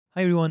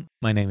Hi everyone,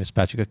 my name is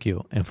Patrick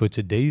Akil, and for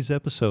today's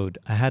episode,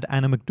 I had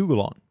Anna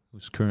McDougall on,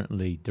 who's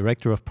currently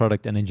Director of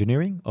Product and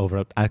Engineering over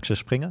at Axel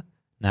Springer,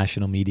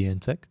 National Media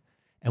and Tech,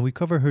 and we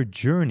cover her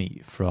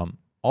journey from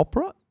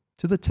opera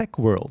to the tech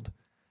world,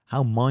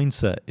 how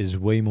mindset is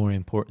way more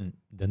important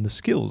than the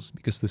skills,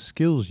 because the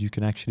skills you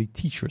can actually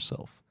teach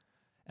yourself.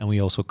 And we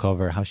also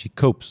cover how she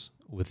copes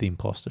with the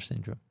imposter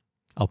syndrome.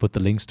 I'll put the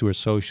links to her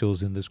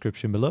socials in the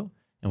description below,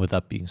 and with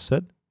that being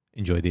said,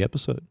 enjoy the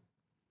episode.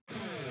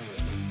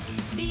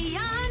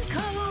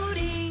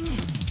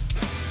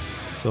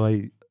 So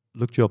I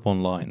looked you up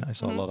online. I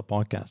saw a lot of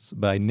podcasts,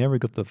 but I never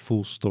got the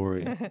full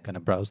story. Kind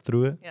of browsed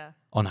through it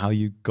on how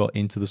you got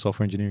into the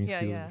software engineering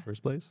field in the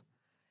first place.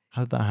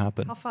 How did that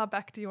happen? How far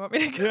back do you want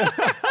me to go?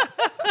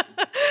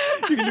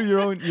 You can do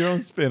your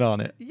own spin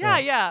on it.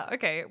 Yeah.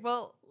 Okay.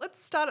 Well,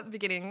 let's start at the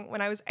beginning. When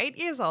I was 8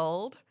 years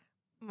old,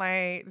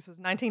 this was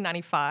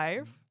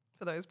 1995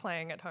 for those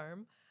playing at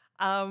home.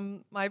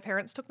 My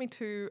parents took me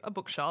to a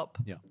bookshop.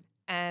 Yeah.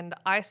 And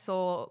I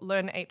saw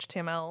Learn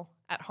HTML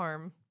at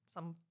Home.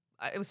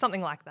 It was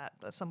something like that.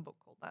 There's some book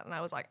called that. And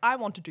I was like, I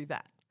want to do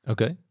that.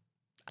 Okay.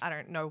 I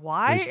don't know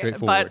why,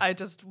 but I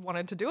just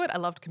wanted to do it. I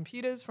loved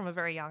computers from a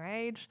very young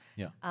age.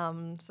 Yeah.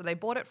 So they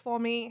bought it for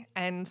me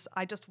and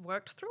I just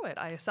worked through it.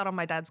 I sat on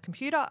my dad's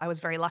computer. I was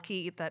very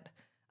lucky that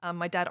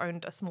my dad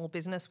owned a small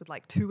business with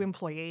like 2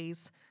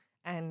 employees.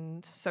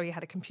 And so he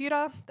had a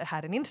computer that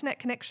had an internet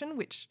connection,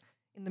 which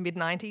in the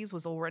mid-90s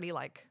was already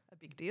like a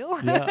big deal.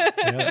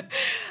 Yeah.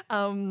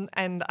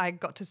 And I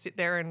got to sit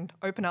there and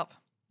open up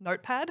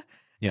Notepad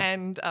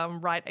and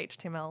write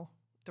HTML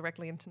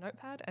directly into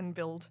Notepad and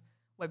build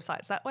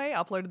websites that way.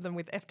 Uploaded them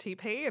with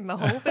FTP and the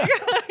whole thing.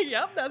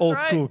 Yep, that's Old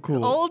right. school,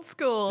 cool. Old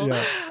school.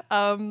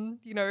 Yeah.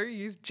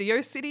 Used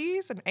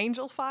GeoCities and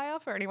Angel Fire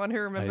for anyone who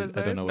remembers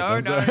those. I don't know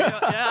what those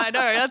are. Yeah, I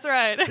know, that's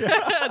right.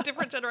 A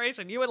different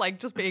generation. You were like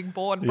just being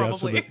born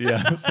probably.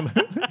 Yeah,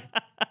 absolutely.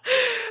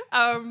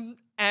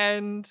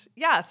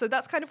 So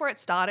that's kind of where it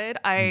started.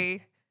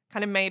 I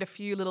kind of made a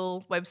few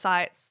little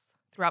websites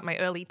throughout my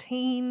early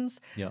teens.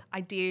 Yeah.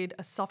 I did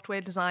a software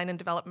design and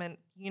development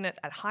unit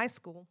at high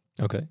school.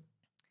 Okay.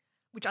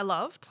 Which I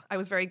loved. I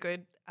was very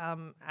good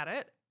at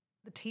it.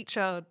 The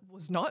teacher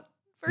was not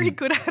very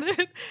good at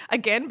it,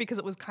 again, because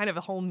it was kind of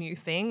a whole new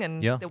thing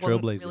and there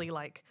wasn't really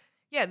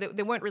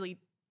there weren't really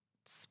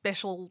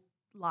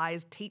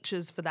specialized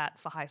teachers for that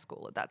for high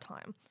school at that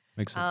time.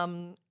 Makes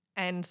sense.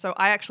 And so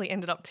I actually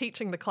ended up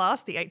teaching the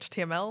class the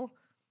HTML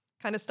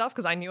kind of stuff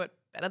because I knew it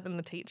better than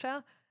the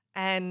teacher.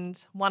 And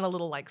won a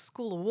little like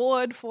school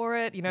award for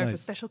it, for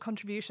special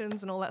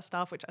contributions and all that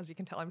stuff, which as you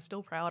can tell, I'm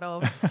still proud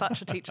of, such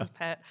a teacher's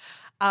pet.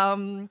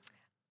 And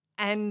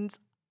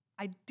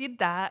I did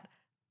that,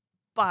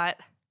 but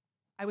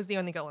I was the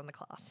only girl in the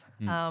class.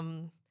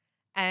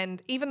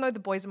 And even though the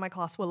boys in my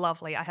class were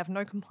lovely, I have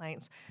no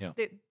complaints. Yeah.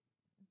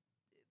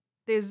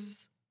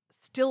 There's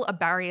still a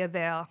barrier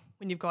there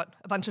when you've got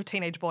a bunch of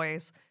teenage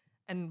boys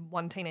and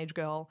one teenage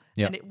girl.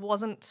 Yeah. And it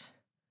wasn't...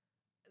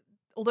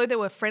 Although they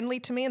were friendly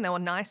to me and they were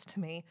nice to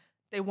me,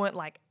 they weren't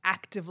like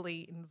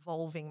actively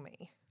involving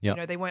me.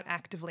 Yeah. They weren't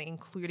actively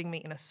including me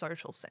in a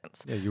social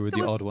sense. Yeah, you were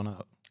the odd one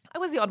out. I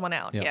was the odd one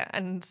out, yeah.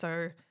 And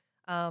so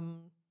I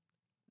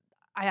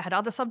had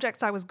other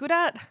subjects I was good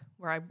at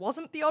where I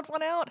wasn't the odd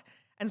one out.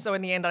 And so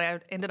in the end, I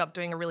ended up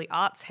doing a really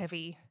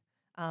arts-heavy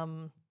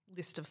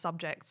list of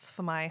subjects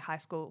for my high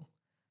school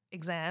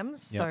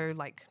exams. Yeah. So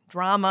like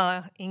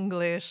drama,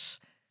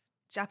 English,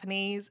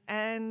 Japanese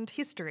and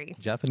history.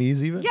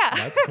 Japanese even? Yeah.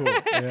 That's cool.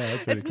 Yeah,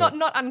 that's really it's cool.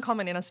 not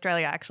uncommon in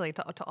Australia actually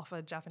to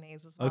offer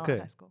Japanese as well in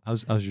high school.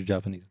 How's your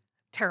Japanese?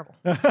 Terrible.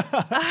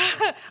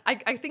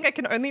 I think I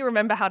can only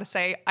remember how to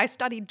say I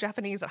studied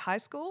Japanese at high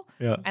school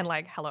and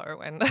like hello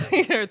and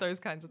those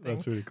kinds of things.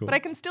 That's really cool. But I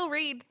can still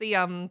read the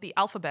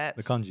alphabets.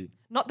 The kanji.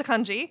 Not the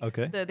kanji.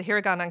 Okay. The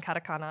hiragana and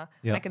katakana.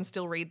 Yeah. I can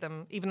still read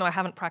them even though I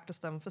haven't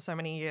practiced them for so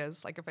many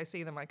years. Like if I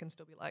see them I can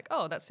still be like,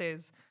 oh, that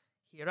says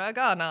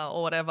hiragana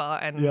or whatever,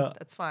 and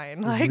it's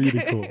fine. Like, really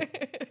cool.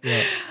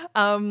 Yeah.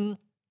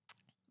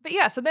 But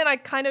yeah, so then I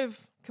kind of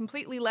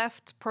completely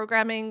left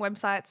programming,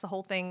 websites, the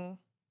whole thing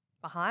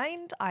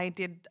behind. I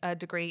did a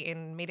degree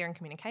in media and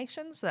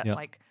communications, so that's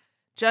like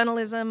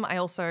journalism. I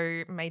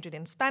also majored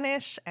in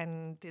Spanish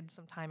and did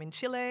some time in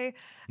Chile.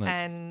 Nice.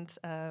 And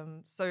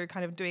so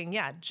kind of doing,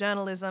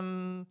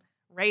 journalism,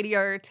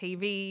 radio,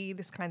 TV,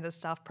 this kind of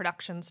stuff,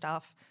 production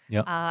stuff.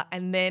 Yeah.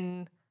 And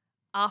then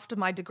after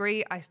my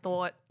degree, I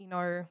thought,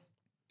 I'm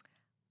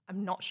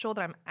not sure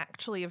that I'm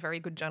actually a very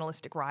good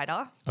journalistic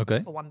writer,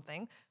 for one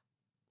thing.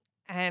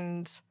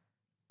 And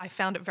I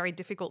found it very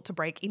difficult to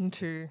break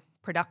into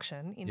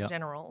production in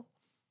general.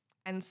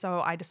 And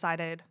so I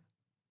decided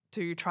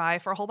to try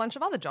for a whole bunch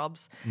of other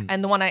jobs.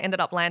 And the one I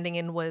ended up landing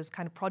in was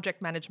kind of project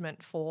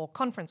management for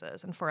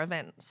conferences and for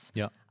events.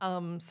 Yeah.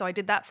 So I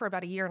did that for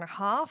about 1.5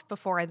 years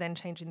before I then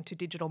changed into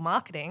digital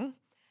marketing.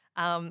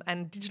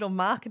 And digital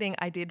marketing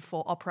I did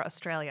for Opera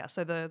Australia.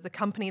 So the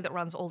company that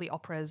runs all the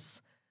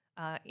operas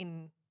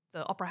in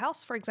the Opera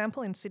House, for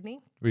example, in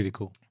Sydney. Really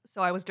cool.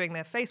 So I was doing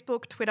their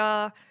Facebook,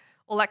 Twitter,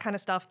 all that kind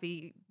of stuff,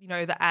 the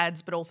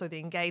ads, but also the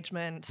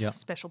engagement, Yeah.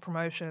 special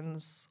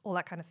promotions, all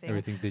that kind of thing.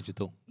 Everything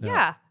digital.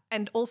 Yeah.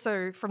 And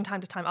also from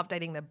time to time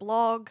updating their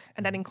blog.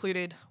 And that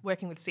included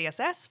working with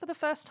CSS for the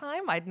first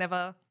time. I'd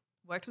never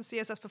worked with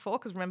CSS before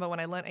because remember when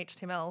I learned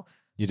HTML,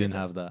 You didn't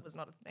CSS have that. was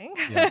not a thing.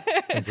 Yeah,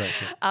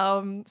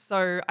 exactly.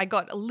 So I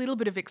got a little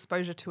bit of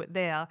exposure to it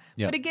there.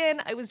 Yeah. But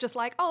again, it was just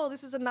like, oh,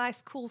 this is a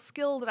nice, cool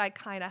skill that I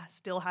kind of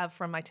still have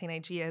from my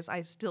teenage years.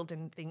 I still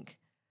didn't think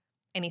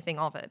anything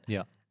of it.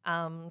 Yeah.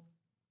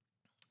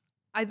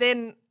 I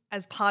then,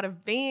 as part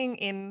of being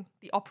in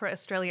the Opera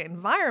Australia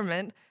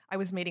environment, I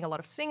was meeting a lot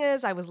of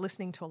singers. I was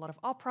listening to a lot of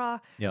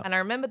opera. Yeah. And I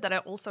remembered that I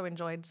also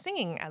enjoyed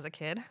singing as a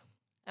kid.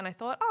 And I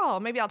thought, oh,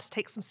 maybe I'll just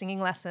take some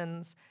singing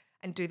lessons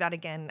and do that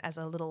again as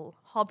a little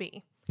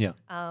hobby. Yeah.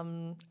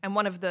 And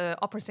one of the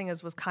opera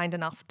singers was kind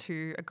enough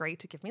to agree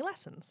to give me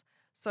lessons.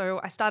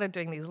 So I started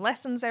doing these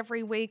lessons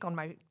every week on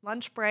my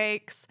lunch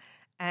breaks.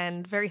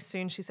 And very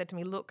soon she said to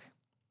me, look,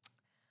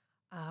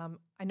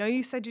 I know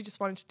you said you just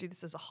wanted to do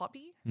this as a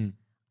hobby.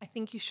 I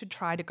think you should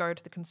try to go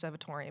to the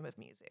Conservatorium of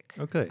Music.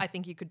 Okay. I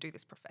think you could do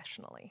this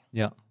professionally.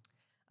 Yeah.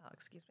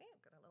 Excuse me,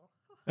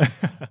 I've got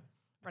a little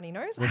runny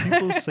nose. When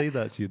people say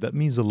that to you, that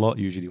means a lot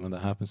usually when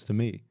that happens to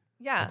me.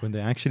 Yeah. Like when they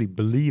actually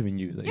believe in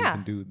you that you Yeah.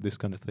 can do this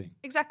kind of thing.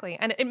 Exactly.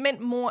 And it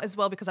meant more as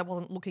well because I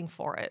wasn't looking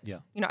for it. Yeah.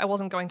 I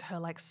wasn't going to her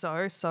like,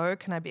 so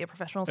can I be a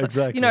professional? So,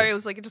 Exactly. it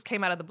was like it just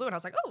came out of the blue and I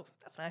was like, oh,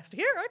 that's nice to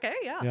hear. Okay,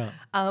 yeah. Yeah.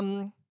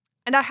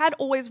 And I had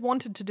always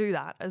wanted to do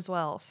that as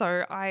well.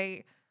 So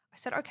I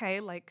said, okay,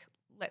 like,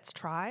 let's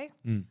try.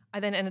 I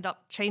then ended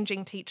up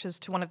changing teachers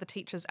to one of the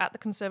teachers at the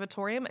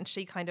conservatorium and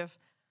she kind of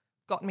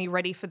got me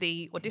ready for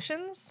the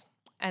auditions.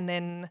 And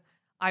then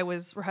I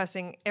was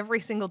rehearsing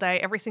every single day,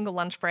 every single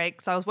lunch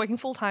break. So I was working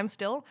full time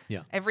still.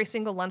 Yeah. Every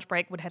single lunch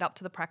break would head up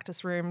to the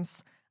practice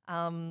rooms,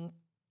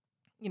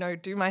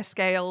 do my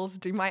scales,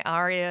 do my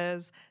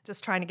arias,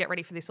 just trying to get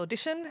ready for this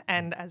audition.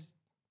 And as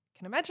you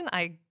can imagine,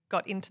 I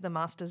got into the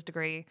master's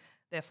degree,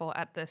 therefore,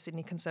 at the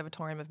Sydney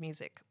Conservatorium of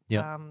Music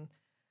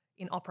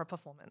in opera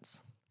performance.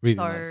 Really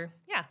nice.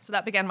 So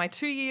that began my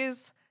 2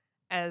 years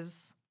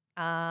as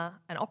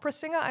an opera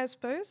singer, I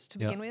suppose, to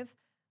begin with.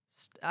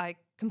 I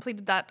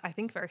completed that, I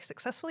think, very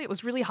successfully. It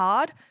was really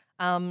hard.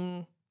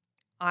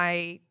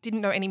 I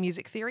didn't know any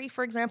music theory,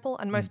 for example,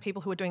 and most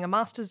people who are doing a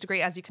master's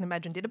degree, as you can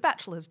imagine, did a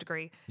bachelor's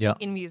degree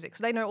in music.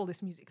 So they know all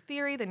this music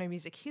theory, they know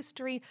music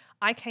history.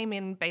 I came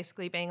in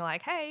basically being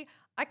like, hey,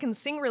 I can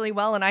sing really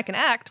well and I can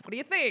act. What do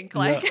you think?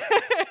 Like,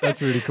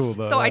 that's really cool,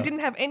 though. So I didn't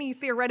have any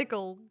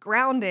theoretical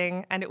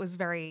grounding and it was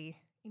very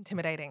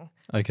intimidating.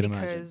 I can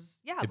imagine.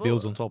 It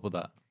builds on top of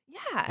that.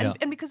 Yeah,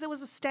 and because there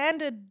was a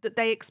standard that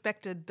they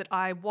expected that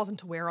I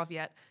wasn't aware of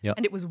yet,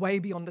 and it was way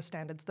beyond the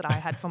standards that I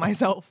had for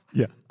myself.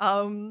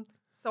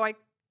 So I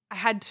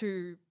had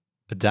to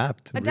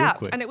adapt, real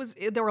quick. And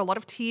there were a lot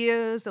of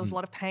tears, there was a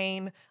lot of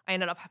pain. I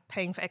ended up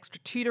paying for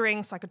extra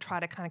tutoring so I could try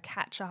to kind of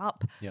catch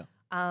up.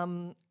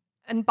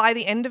 And by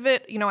the end of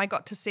it, I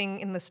got to sing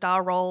in the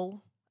star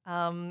role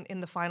in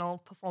the final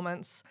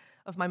performance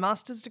of my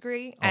master's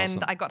degree,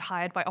 and I got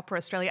hired by Opera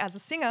Australia as a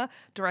singer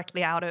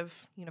directly out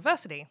of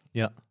university.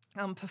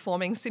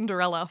 Performing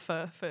Cinderella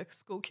for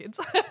school kids.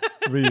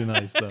 Really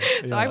nice, though.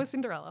 So I was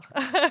Cinderella.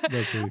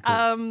 That's really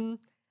cool.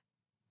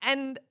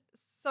 And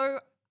so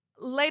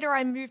later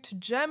I moved to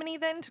Germany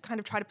then to kind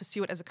of try to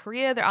pursue it as a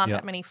career. There aren't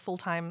that many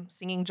full-time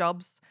singing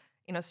jobs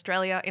in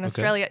Australia. In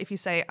Australia, if you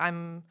say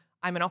I'm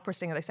an opera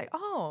singer, they say,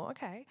 oh,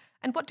 okay.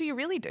 And what do you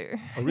really do?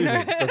 Oh, really?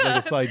 That's like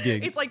a side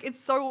gig. It's like,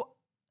 it's so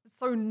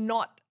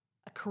not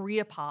a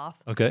career path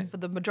for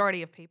the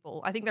majority of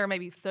people. I think there are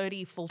maybe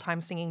 30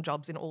 full-time singing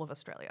jobs in all of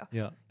Australia.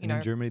 Yeah. And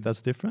in Germany,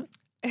 that's different?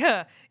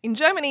 Yeah. In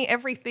Germany,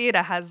 every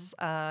theatre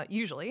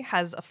usually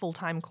has a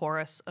full-time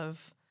chorus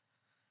of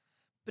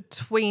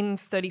between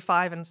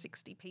 35 and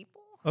 60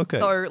 people. Okay.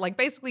 So, like,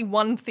 basically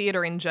one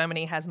theatre in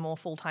Germany has more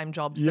full-time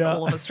jobs than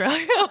all of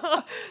Australia.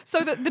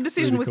 So the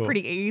decision was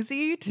pretty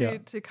easy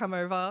to come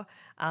over.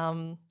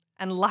 And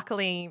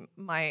luckily,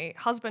 my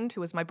husband,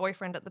 who was my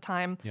boyfriend at the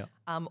time,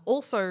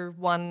 also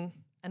won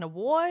an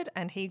award,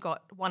 and he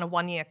won a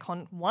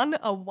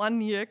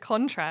one-year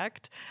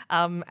contract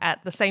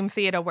at the same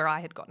theatre where I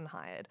had gotten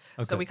hired.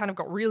 So we kind of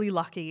got really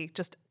lucky,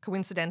 just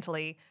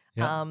coincidentally,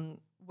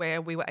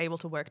 where we were able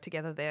to work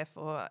together there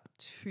for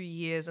 2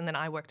 years, and then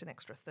I worked an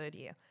extra third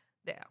year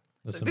there.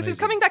 So this is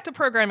coming back to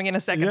programming in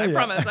a second. I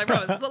promise.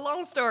 It's a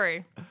long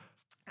story.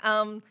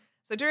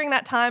 So during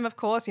that time, of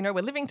course, we're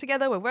living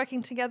together, we're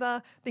working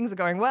together, things are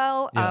going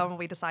well.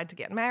 We decide to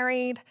get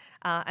married,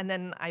 and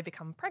then I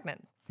become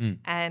pregnant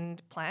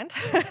and planned.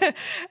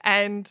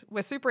 And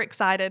we're super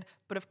excited.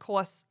 But of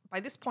course,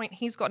 by this point,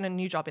 he's gotten a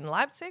new job in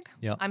Leipzig.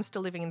 I'm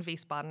still living in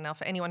Wiesbaden. Now,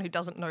 for anyone who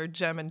doesn't know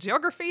German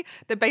geography,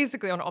 they're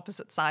basically on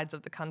opposite sides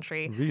of the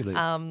country. Really?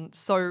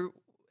 So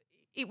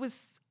it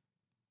was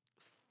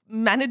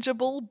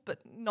manageable but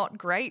not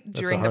great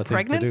during the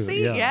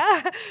pregnancy.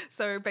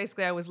 So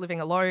basically I was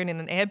living alone in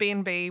an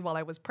Airbnb while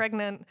I was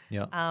pregnant.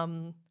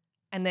 And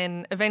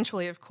then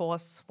eventually, of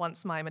course,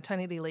 once my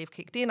maternity leave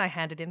kicked in, I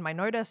handed in my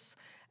notice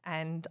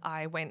and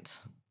I went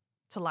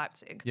to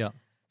Leipzig.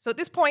 So at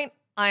this point,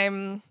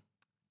 I'm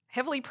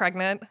heavily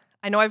pregnant.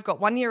 I know I've got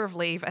 1 year of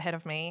leave ahead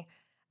of me,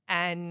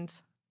 and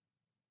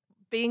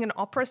being an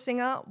opera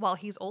singer while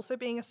he's also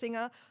being a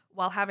singer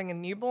while having a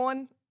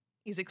newborn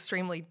is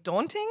extremely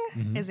daunting,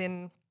 as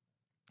in,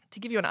 to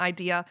give you an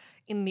idea,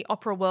 in the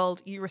opera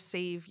world, you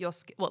receive your,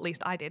 well, at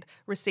least I did,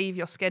 receive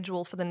your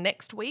schedule for the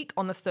next week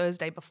on the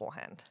Thursday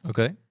beforehand.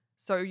 Okay.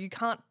 So you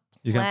can't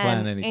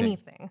plan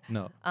anything.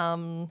 No.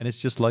 And it's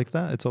just like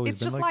that? It's always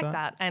been just like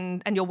that.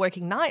 And you're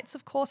working nights,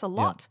 of course, a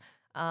lot.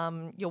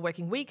 You're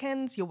working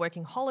weekends, you're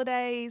working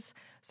holidays.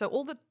 So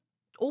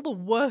all the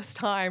worst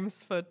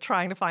times for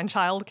trying to find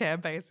childcare,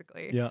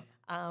 basically. Yeah.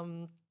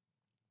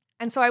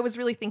 And so I was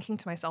really thinking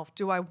to myself,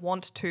 do I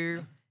want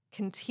to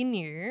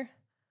continue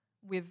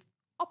with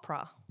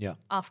opera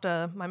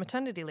after my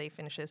maternity leave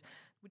finishes,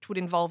 which would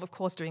involve, of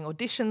course, doing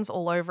auditions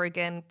all over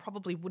again,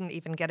 probably wouldn't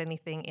even get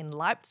anything in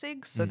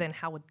Leipzig. So then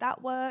how would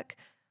that work?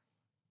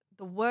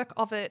 The work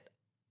of it,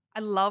 I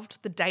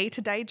loved the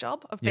day-to-day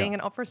job of being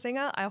an opera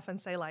singer. I often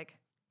say, like,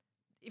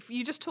 if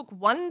you just took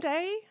 1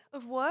 day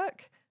of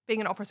work,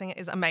 being an opera singer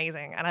is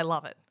amazing and I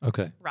love it.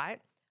 Okay. Right?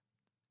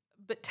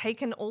 But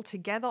taken all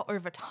together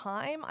over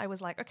time, I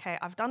was like, okay,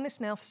 I've done this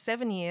now for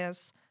 7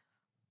 years.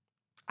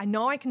 I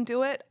know I can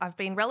do it. I've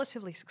been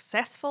relatively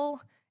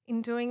successful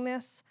in doing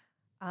this.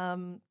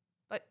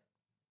 But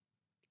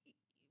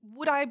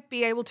would I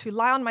be able to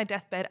lie on my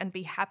deathbed and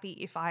be happy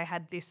if I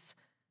had this,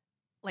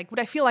 like, would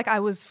I feel like I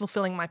was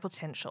fulfilling my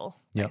potential,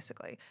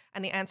 basically?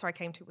 And the answer I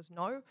came to was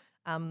no.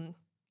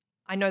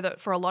 I know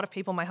that for a lot of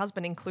people, my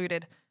husband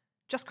included,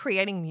 just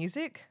creating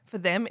music, for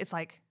them, it's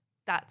like,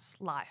 that's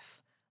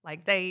life.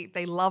 Like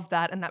they love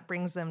that, and that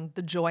brings them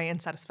the joy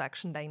and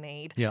satisfaction they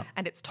need. Yeah.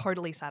 And it's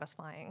totally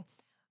satisfying.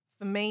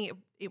 For me,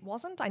 it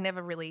wasn't. I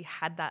never really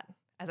had that.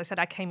 As I said,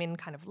 I came in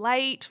kind of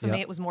late. For me,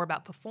 it was more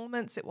about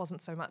performance. It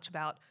wasn't so much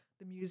about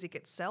the music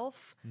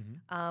itself.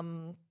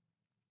 And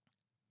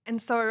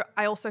so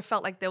I also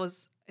felt like there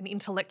was an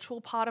intellectual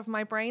part of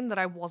my brain that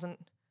I wasn't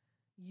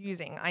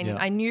using.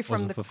 I knew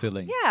from the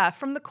fulfilling.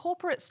 From the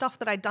corporate stuff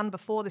that I'd done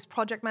before, this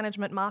project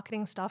management,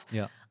 marketing stuff.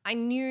 I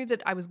knew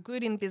that I was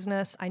good in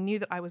business. I knew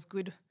that I was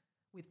good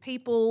with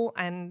people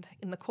and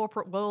in the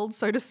corporate world,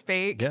 so to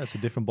speak. Yeah, it's a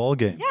different ball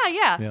game.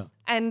 Yeah.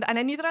 And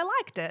I knew that I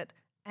liked it.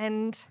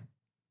 And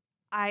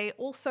I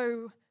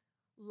also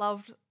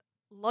loved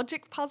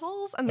logic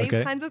puzzles and these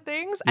kinds of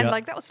things. And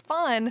like that was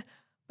fun.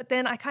 But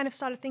then I kind of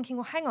started thinking,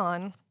 well, hang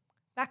on.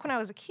 Back when I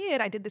was a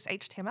kid, I did this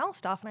HTML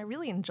stuff and I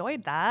really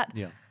enjoyed that.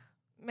 Yeah.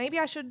 Maybe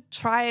I should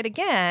try it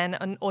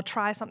again or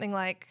try something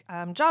like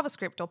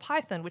JavaScript or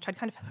Python, which I'd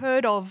kind of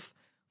heard of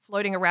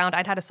floating around.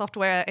 I'd had a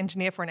software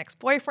engineer for an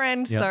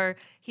ex-boyfriend, so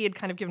he had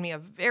kind of given me a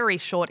very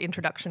short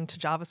introduction to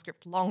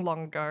JavaScript long,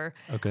 long ago.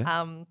 Okay.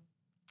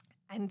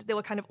 And there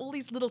were kind of all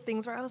these little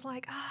things where I was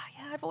like,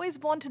 I've always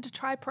wanted to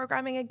try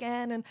programming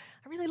again, and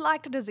I really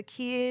liked it as a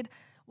kid.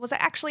 Was I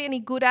actually any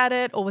good at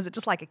it, or was it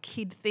just like a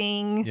kid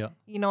thing,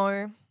 you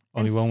know?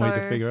 Only one way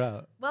to figure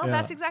out. Well,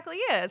 that's exactly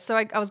it. So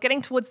I was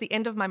getting towards the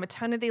end of my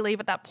maternity leave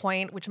at that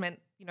point, which meant,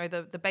 you know,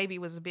 the baby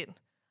was a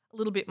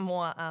little bit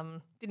more,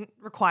 didn't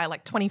require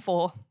like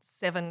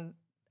 24/7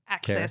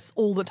 access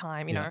all the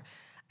time, you know.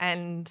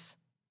 And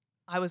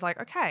I was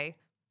like, okay,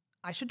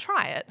 I should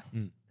try it.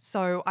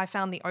 So I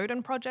found the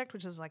Odin project,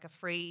 which is like a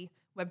free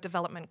web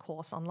development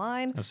course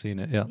online. I've seen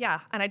it,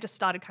 Yeah, and I just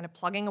started kind of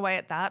plugging away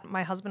at that.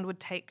 My husband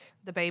would take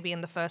the baby in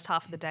the first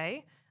half of the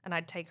day, and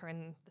I'd take her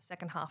in the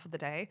second half of the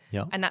day.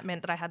 And that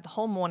meant that I had the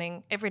whole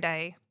morning every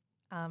day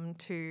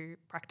to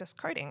practice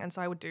coding. And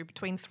so I would do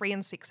between 3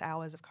 and 6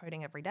 hours of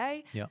coding every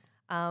day.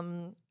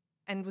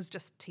 And was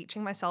just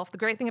teaching myself. The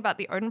great thing about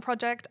the Odin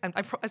project, and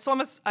I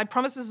promise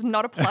this is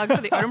not a plug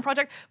for the Odin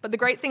project, but the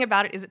great thing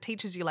about it is it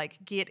teaches you like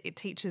Git, it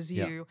teaches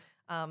you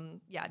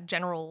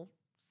general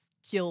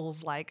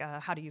skills like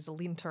how to use a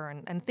linter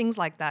and things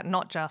like that.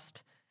 Not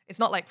just, it's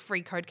not like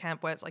free code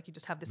camp where it's like you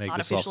just have this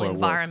artificial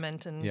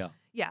environment and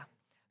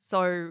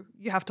so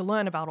you have to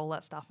learn about all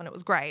that stuff, and it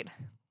was great.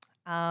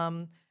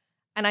 And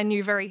I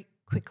knew very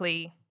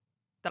quickly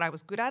that I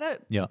was good at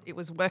it. It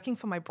was working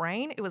for my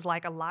brain. It was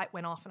like a light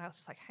went off and I was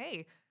just like,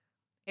 hey,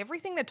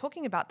 everything they're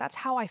talking about, that's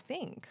how I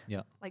think.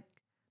 Like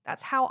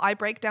that's how I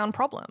break down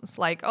problems.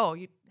 Like, oh,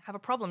 you have a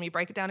problem, you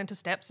break it down into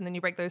steps, and then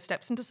you break those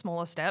steps into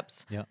smaller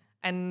steps.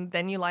 And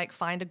then you like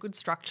find a good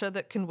structure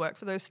that can work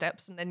for those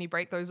steps, and then you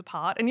break those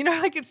apart. And you know,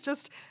 like it's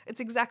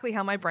exactly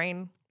how my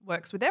brain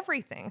works with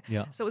everything.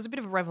 So it was a bit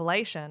of a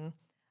revelation.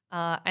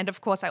 And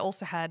of course I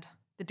also had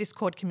the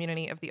Discord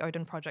community of the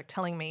Odin project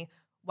telling me,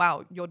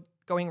 wow, you're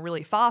going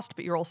really fast,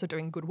 but you're also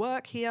doing good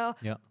work here.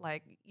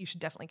 Like you should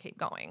definitely keep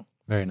going.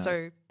 Very nice.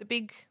 So the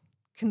big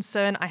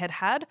concern I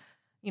had,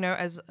 you know,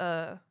 as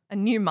a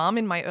new mum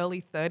in my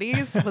early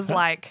 30s was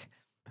like,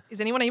 is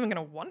anyone even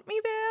going to want me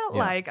there?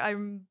 Like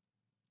I'm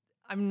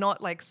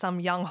not like some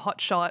young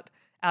hotshot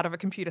out of a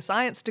computer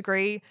science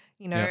degree.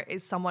 You know,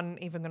 is someone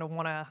even going to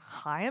want to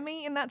hire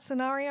me in that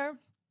scenario?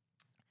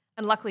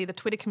 And luckily the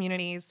Twitter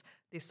communities,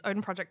 this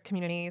Odin project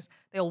communities,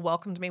 they all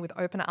welcomed me with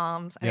open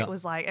arms. And it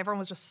was like, everyone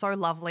was just so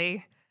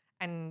lovely.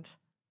 And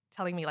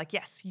telling me like,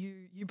 yes,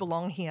 you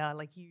belong here.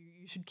 Like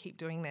you should keep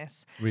doing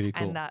this. Really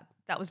cool. And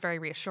that was very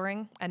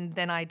reassuring. And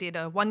then I did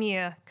a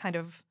 1-year kind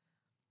of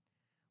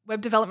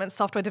web development,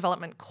 software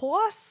development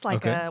course,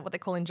 like what they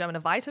call in German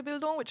a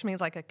Weiterbildung, which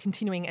means like a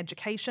continuing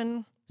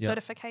education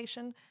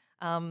certification.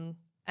 And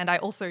I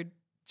also,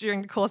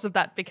 during the course of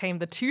that, became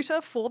the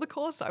tutor for the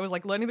course. So I was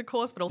like learning the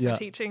course, but also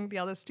teaching the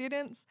other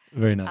students.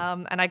 Very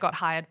nice. And I got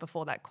hired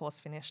before that course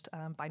finished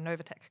by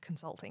Novatech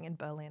Consulting in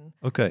Berlin.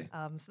 Okay.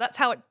 So that's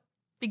how it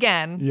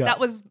began. Yeah. That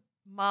was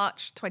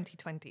March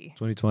 2020.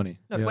 2020.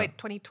 No, wait,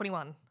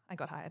 2021. I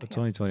got hired.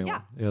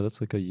 2021. Yeah,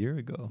 that's like a year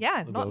ago.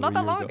 Yeah, not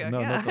that long ago.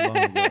 No, not that long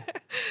ago.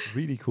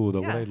 Really cool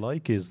though. What I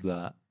like is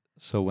that,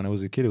 so when I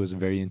was a kid, it was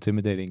very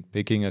intimidating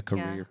picking a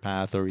career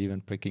path or even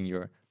picking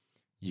your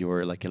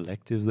like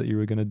electives that you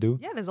were going to do.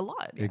 Yeah, there's a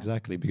lot. Yeah.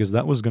 Exactly, because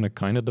that was going to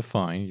kind of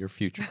define your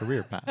future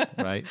career path,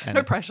 right? And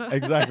no pressure.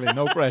 Exactly,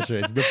 no pressure.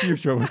 It's the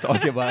future we're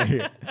talking about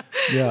here.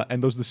 Yeah,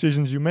 and those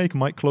decisions you make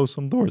might close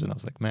some doors. And I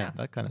was like, man,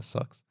 that kind of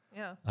sucks.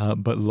 Yeah.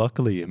 But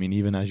luckily, I mean,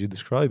 even as you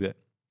describe it,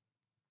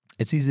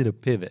 it's easy to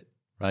pivot,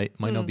 right?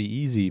 Might not be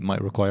easy,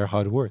 might require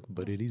hard work,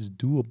 but it is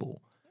doable.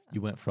 Yeah.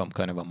 You went from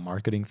kind of a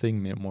marketing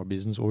thing, more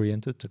business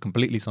oriented, to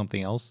completely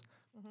something else,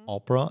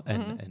 opera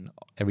and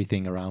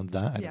everything around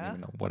that. I don't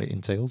even know what it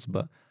entails,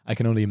 but I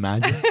can only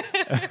imagine.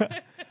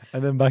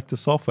 And then back to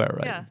software,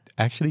 right? Yeah.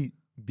 Actually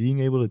being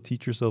able to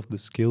teach yourself the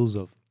skills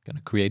of kind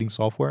of creating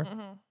software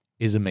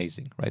is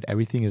amazing, right?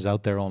 Everything is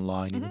out there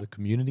online. You know, the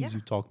communities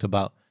you talked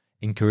about,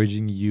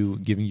 encouraging you,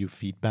 giving you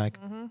feedback,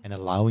 and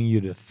allowing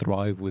you to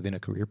thrive within a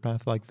career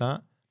path like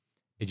that.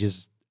 It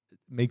just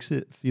makes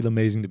it feel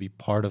amazing to be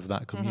part of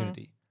that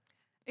community.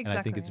 Exactly. And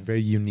I think it's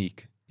very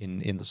unique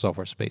in the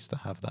software space to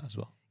have that as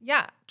well.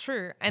 Yeah,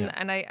 true. And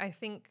I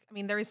think, I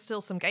mean, there is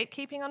still some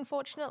gatekeeping,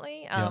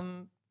 unfortunately.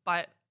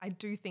 But I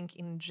do think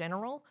in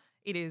general,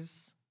 it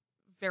is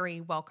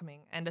very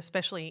welcoming, and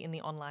especially in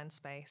the online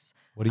space.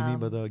 What do you mean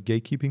by the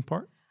gatekeeping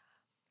part?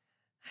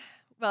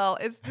 Well,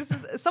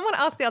 someone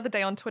asked the other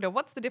day on Twitter,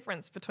 what's the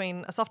difference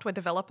between a software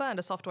developer and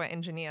a software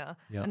engineer?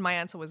 Yeah. And my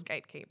answer was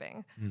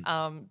gatekeeping.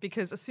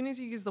 Because as soon as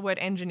you use the word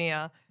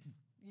engineer,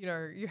 you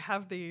know, you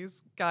have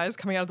these guys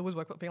coming out of the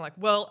woodwork being like,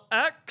 well,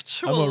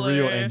 actually, I'm a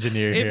real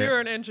engineer if here. you're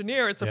an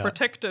engineer, it's a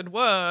protected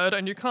word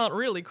and you can't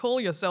really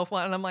call yourself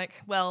one. And I'm like,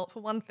 well, for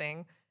one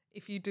thing,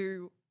 if you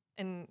do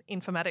an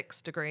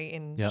informatics degree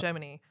in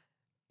Germany,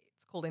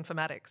 it's called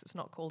informatics. It's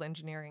not called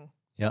engineering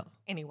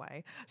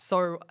anyway.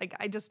 So like,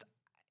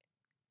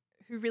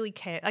 who really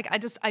cares? Like, I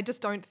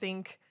just don't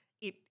think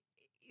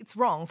it's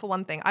wrong, for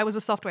one thing. I was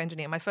a software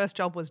engineer. My first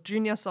job was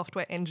junior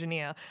software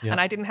engineer, and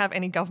I didn't have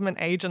any government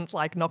agents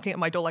like knocking at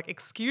my door like,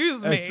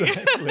 excuse me,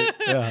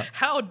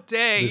 how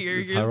dare you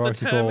use the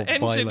term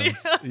engineer?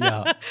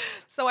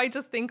 So I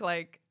just think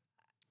like,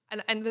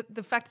 and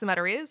the fact of the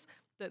matter is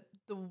that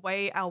the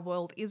way our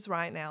world is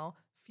right now,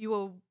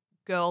 fewer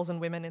girls and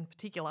women in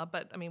particular,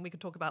 but I mean, we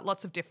could talk about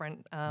lots of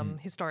different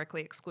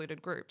historically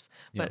excluded groups,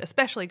 but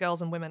especially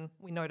girls and women,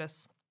 we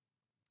notice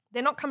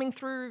they're not coming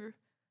through,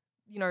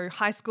 you know,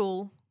 high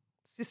school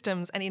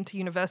systems and into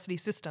university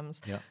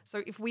systems.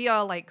 So if we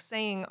are like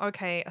saying,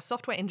 okay, a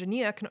software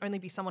engineer can only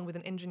be someone with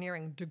an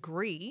engineering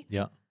degree,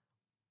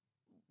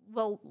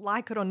 well,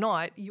 like it or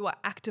not, you are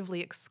actively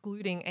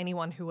excluding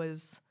anyone who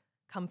has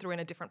come through in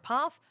a different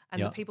path,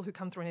 and the people who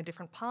come through in a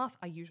different path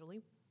are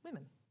usually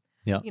women.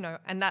 You know,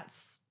 and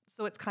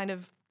so it's kind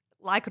of,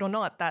 like it or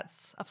not,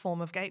 that's a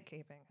form of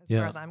gatekeeping as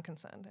far as I'm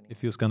concerned. Anyway. It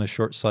feels kind of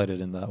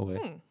short-sighted in that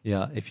way.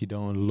 If you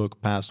don't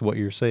look past what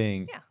you're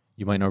saying,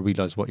 you might not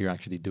realize what you're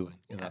actually doing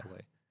in that way.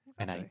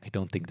 Exactly. And I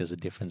don't think there's a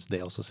difference.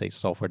 They also say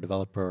software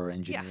developer or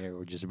engineer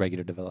or just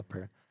regular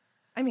developer.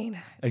 I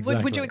mean,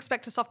 would you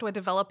expect a software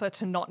developer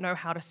to not know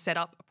how to set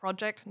up a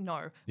project?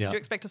 No. Would you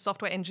expect a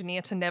software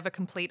engineer to never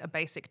complete a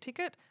basic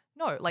ticket?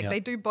 No. Like they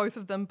do both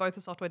of them. Both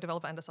a software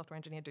developer and a software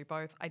engineer do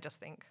both. I just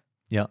think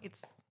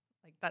it's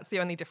like that's the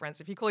only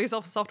difference. If you call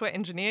yourself a software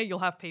engineer, you'll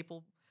have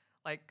people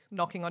like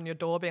knocking on your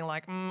door being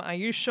like, are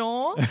you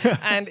sure?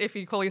 And if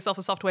you call yourself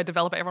a software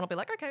developer, everyone will be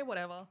like, okay,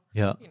 whatever.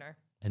 You know.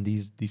 And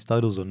these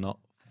titles are not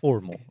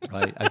formal,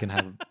 right? I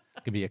can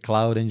be a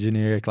cloud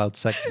engineer, cloud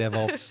sec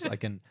DevOps. I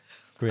can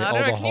create all the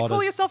hottest. Can you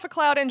call yourself a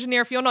cloud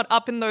engineer if you're not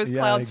up in those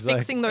clouds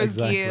fixing those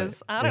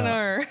gears? I don't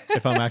know.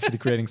 If I'm actually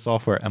creating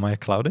software, am I a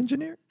cloud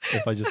engineer?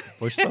 If I just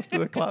push stuff to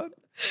the cloud?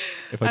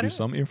 If I do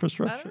some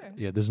infrastructure?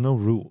 There's no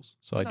rules.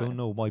 So I don't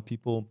know why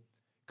people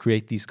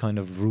create these kind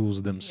of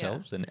rules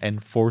themselves and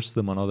enforce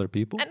them on other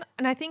people.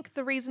 And I think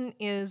the reason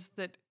is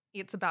that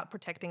it's about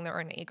protecting their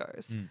own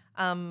egos.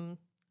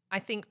 I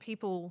think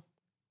people,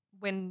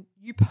 when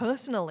you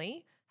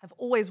personally have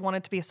always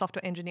wanted to be a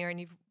software engineer and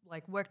you've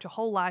like worked your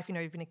whole life, you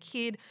know, you've been a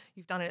kid,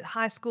 you've done it at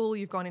high school,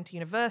 you've gone into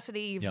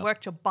university, you've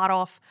worked your butt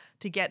off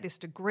to get this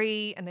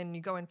degree, and then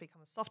you go and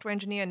become a software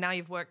engineer. And now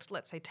you've worked,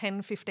 let's say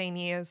 10, 15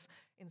 years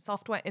in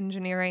software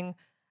engineering.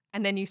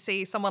 And then you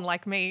see someone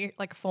like me,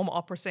 like a former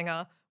opera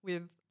singer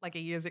with like a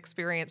year's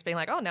experience being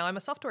like, oh, now I'm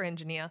a software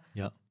engineer.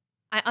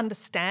 I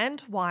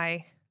understand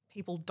why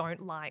people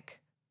don't like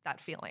that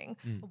feeling,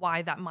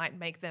 why that might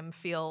make them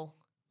feel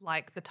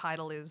like the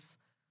title is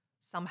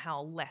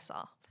somehow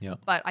lesser. Yeah.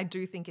 But I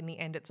do think in the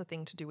end it's a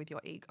thing to do with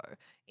your ego.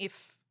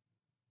 If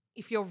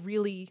you're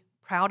really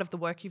proud of the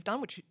work you've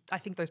done, which I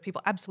think those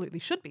people absolutely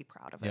should be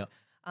proud of it,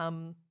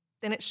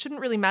 then it shouldn't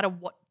really matter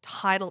what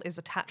title is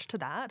attached to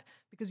that,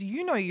 because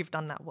you know you've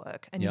done that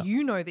work and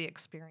you know the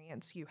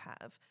experience you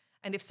have.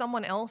 And if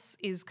someone else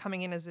is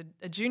coming in as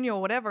a junior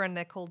or whatever and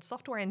they're called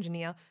software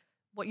engineer,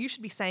 what you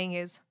should be saying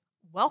is,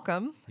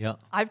 welcome. Yeah.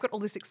 I've got all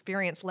this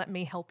experience. Let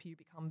me help you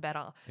become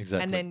better.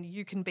 Exactly. And then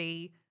you can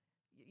be,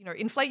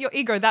 inflate your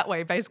ego that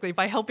way, basically,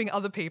 by helping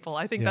other people.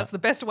 I think that's the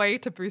best way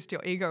to boost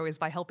your ego, is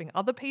by helping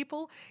other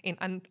people.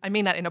 And I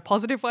mean that in a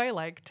positive way,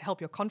 like to help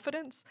your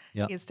confidence,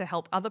 is to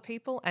help other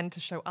people and to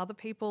show other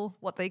people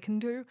what they can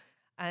do.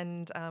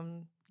 And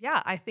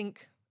I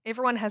think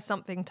everyone has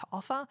something to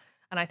offer.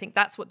 And I think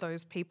that's what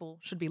those people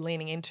should be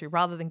leaning into,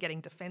 rather than getting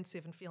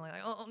defensive and feeling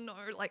like, oh no,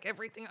 like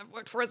everything I've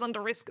worked for is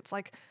under risk. It's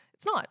like,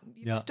 it's not.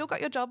 You've still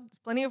got your job. There's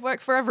plenty of work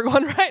for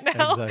everyone right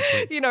now.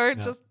 Exactly.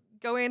 Just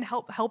go in,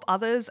 help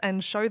others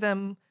and show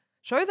them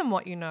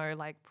what you know,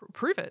 like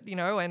prove it,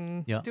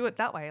 and do it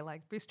that way,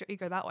 like boost your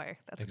ego that way.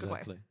 That's a good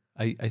way.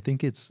 I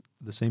think it's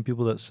the same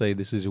people that say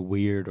this is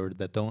weird, or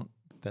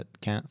that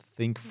can't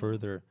think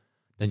further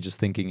than just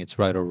thinking it's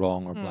right or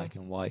wrong or black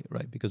and white,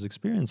 right? Because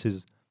experience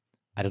is,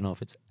 I don't know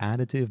if it's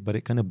additive, but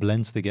it kind of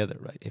blends together,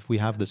 right? If we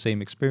have the same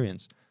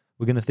experience,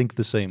 we're going to think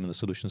the same and the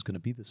solution is going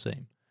to be the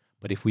same.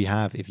 But if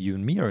you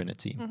and me are in a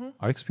team,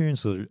 our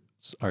experiences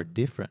are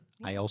different.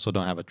 I also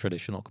don't have a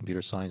traditional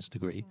computer science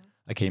degree.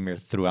 I came here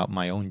throughout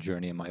my own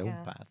journey and my own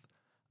path.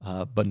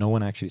 But no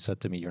one actually said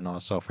to me, you're not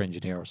a software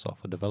engineer or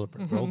software developer.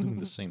 We're all doing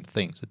the same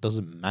things. It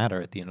doesn't matter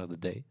at the end of the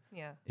day.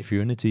 Yeah. If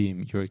you're in a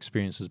team, your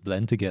experiences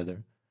blend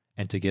together,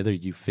 and together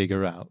you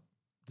figure out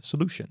the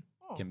solution.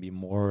 It can be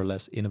more or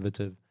less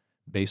innovative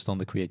based on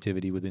the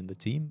creativity within the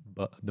team,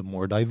 but the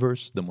more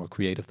diverse, the more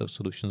creative those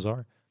solutions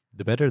are,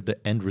 the better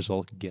the end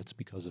result gets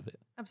because of it.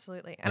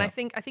 Absolutely. And I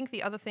think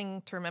the other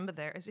thing to remember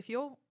there is, if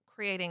you're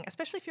creating,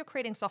 especially if you're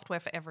creating software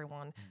for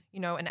everyone,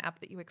 an app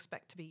that you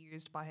expect to be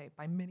used by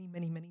many,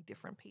 many, many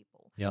different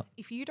people. Yeah.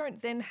 If you don't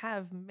then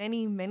have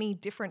many, many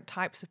different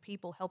types of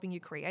people helping you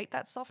create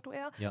that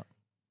software,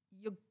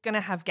 you're going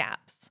to have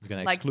gaps. You're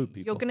going to exclude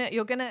people.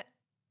 You're going to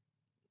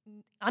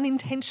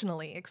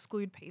unintentionally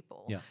exclude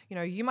people.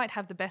 Yeah. You might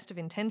have the best of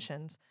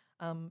intentions,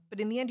 but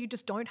in the end you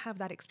just don't have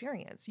that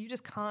experience. You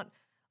just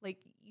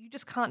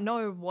can't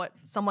know what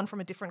someone from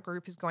a different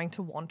group is going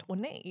to want or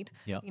need.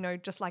 Yeah.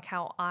 Just like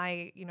how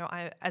I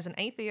as an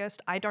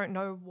atheist, I don't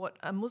know what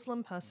a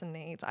Muslim person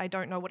needs. I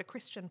don't know what a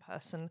Christian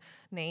person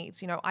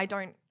needs. I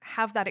don't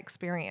have that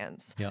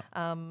experience. Yeah.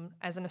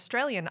 As an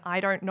Australian, I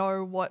don't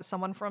know what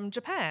someone from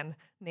Japan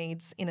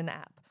needs in an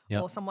app.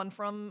 Or someone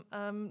from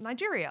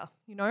Nigeria,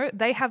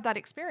 they have that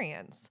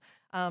experience.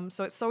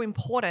 So it's so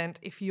important,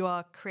 if you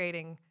are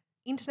creating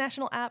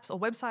international apps or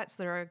websites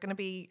that are going to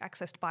be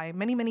accessed by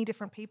many, many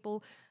different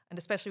people, and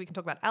especially we can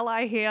talk about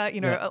Ally here,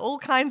 all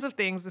kinds of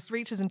things. This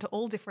reaches into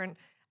all different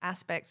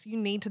aspects. You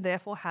need to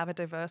therefore have a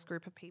diverse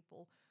group of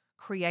people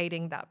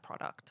creating that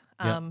product,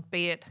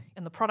 be it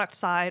in the product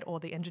side or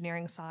the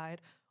engineering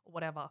side or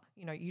whatever.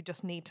 You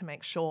just need to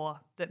make sure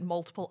that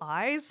multiple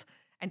eyes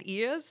and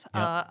ears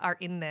are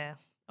in there.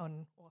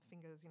 Or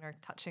fingers,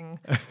 touching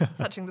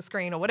the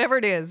screen or whatever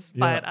it is.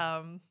 But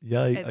I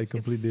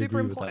completely it's super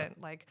agree important.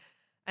 with that.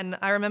 And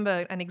I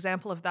remember an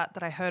example of that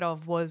I heard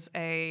of was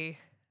a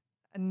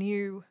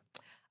new,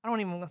 I don't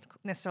even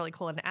necessarily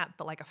call it an app,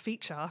 but like a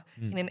feature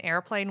in an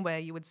airplane, where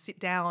you would sit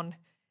down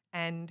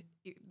and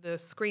the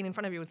screen in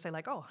front of you would say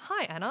like, oh,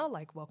 hi Anna,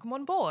 like welcome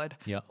on board,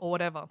 or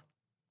whatever.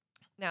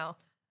 Now,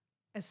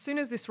 as soon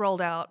as this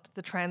rolled out,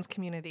 the trans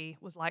community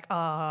was like,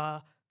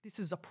 this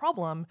is a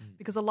problem,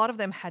 because a lot of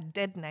them had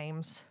dead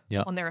names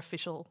on their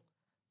official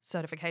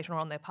certification or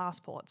on their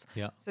passports.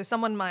 So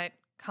someone might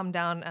come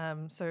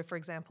down, so for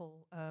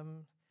example,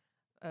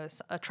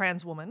 a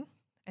trans woman,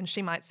 and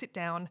she might sit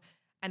down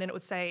and then it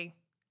would say,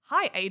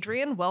 hi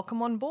Adrian,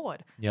 welcome on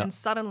board. And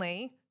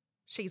suddenly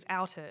she's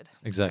outed.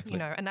 Exactly.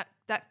 And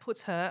that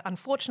puts her,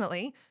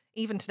 unfortunately,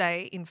 even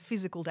today, in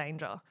physical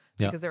danger,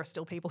 because there are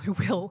still people who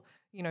will,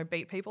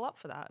 beat people up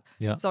for that.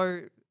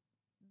 So,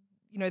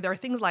 there are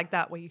things like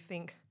that where you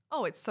think,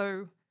 oh, it's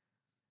so,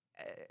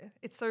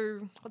 what's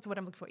the word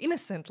I'm looking for?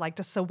 Innocent, like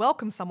just to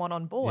welcome someone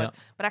on board.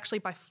 But actually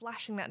by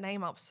flashing that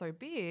name up so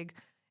big,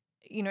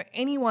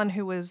 anyone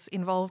who was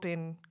involved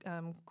in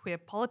queer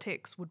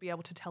politics would be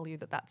able to tell you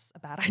that that's a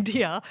bad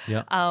idea.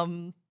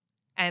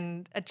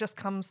 And it just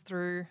comes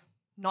through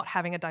not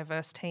having a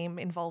diverse team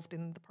involved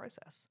in the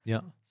process.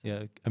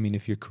 I mean,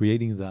 if you're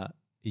creating that,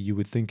 you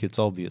would think it's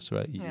obvious,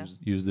 right?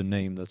 Use the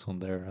name that's on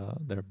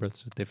their birth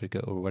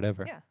certificate or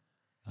whatever.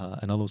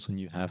 And all of a sudden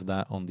you have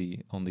that on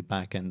the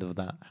back end of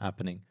that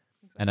happening.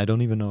 And I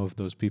don't even know if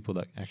those people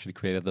that actually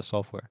created the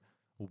software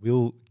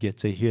will get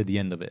to hear the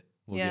end of it.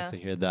 We'll get to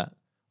hear that,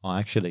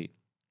 actually,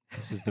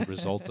 this is the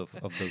result of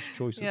those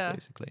choices,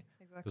 basically.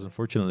 Because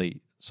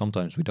unfortunately,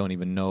 sometimes we don't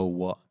even know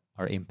what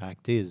our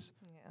impact is,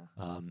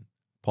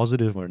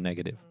 positive or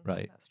negative,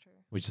 right? That's true.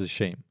 Which is a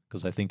shame.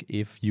 Because I think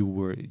if you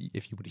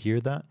would hear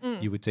that,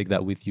 you would take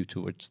that with you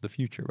towards the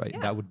future, right?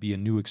 That would be a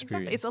new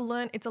experience.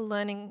 Exactly. It's a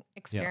learning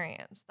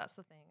experience. That's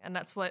the thing. And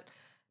that's what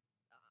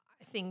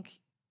I think.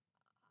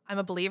 I'm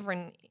a believer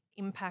in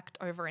impact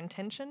over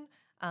intention.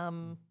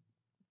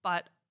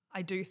 But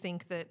I do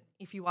think that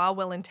if you are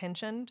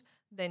well-intentioned,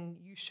 then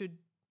you should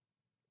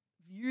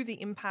view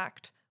the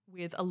impact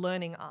with a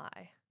learning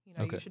eye. You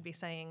know, you should be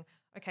saying,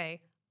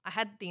 okay, I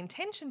had the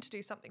intention to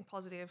do something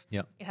positive.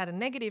 Yeah. It had a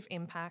negative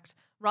impact,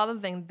 rather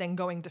than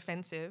going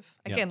defensive.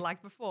 Again,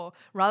 like before,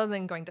 rather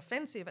than going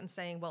defensive and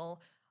saying,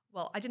 well,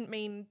 I didn't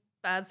mean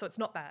bad, so it's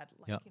not bad.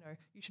 Like, you know,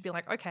 you should be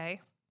like,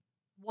 okay,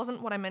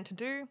 wasn't what I meant to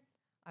do.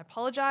 I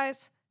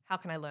apologize. How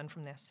can I learn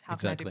from this? How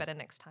can I do better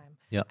next time?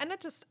 Yeah. And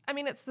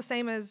it's the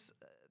same as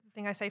the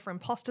thing I say for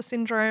imposter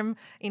syndrome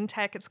in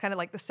tech. It's kind of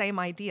like the same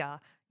idea.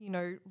 You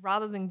know,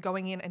 rather than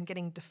going in and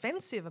getting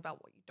defensive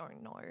about what you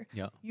don't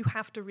know, you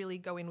have to really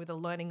go in with a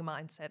learning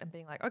mindset and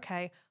being like,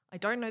 okay, I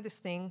don't know this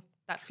thing.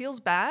 That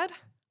feels bad.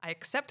 I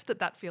accept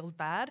that feels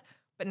bad,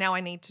 but now I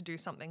need to do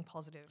something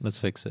positive. Let's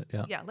fix it.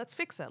 Yeah. Yeah, let's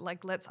fix it.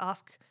 Like, let's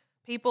ask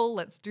people,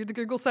 let's do the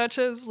Google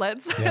searches,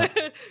 let's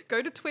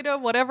go to Twitter,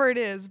 whatever it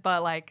is,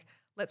 but like,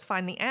 let's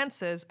find the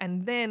answers,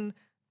 and then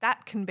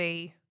that can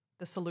be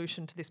the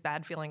solution to this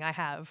bad feeling I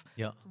have,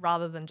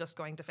 rather than just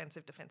going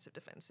defensive.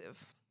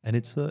 And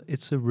it's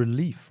a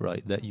relief,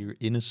 right, that you're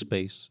in a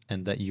space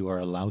and that you are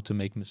allowed to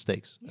make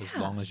mistakes as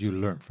long as you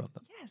learn from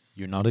them. Yes.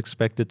 You're not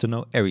expected to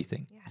know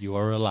everything. Yes. You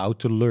are allowed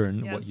to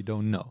learn what you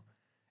don't know.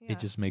 Yeah. It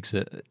just makes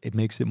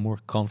it more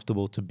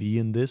comfortable to be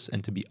in this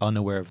and to be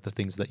unaware of the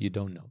things that you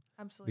don't know.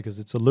 Absolutely. Because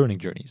it's a learning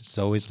journey.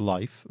 So is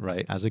life,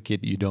 right? As a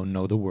kid, you don't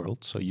know the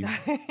world. So you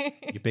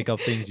pick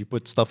up things, you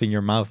put stuff in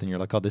your mouth and you're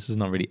like, oh, this is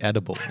not really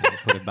edible. And you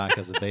put it back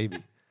as a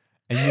baby.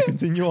 And you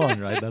continue on,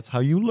 right? That's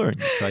how you learn.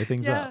 You try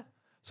things out.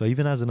 So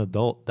even as an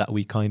adult, that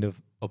we kind of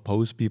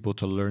oppose people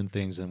to learn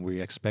things and we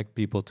expect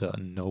people to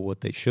know what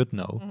they should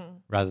know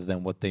rather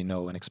than what they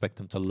know and expect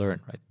them to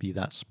learn, right? Be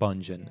that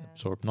sponge and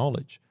absorb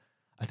knowledge.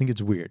 I think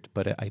it's weird,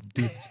 but I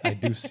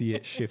do see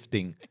it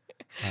shifting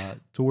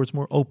towards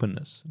more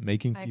openness,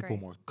 making people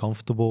more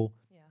comfortable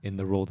in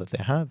the role that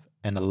they have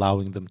and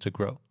allowing them to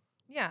grow.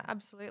 Yeah,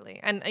 absolutely.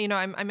 And, you know,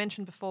 I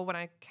mentioned before when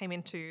I came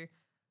into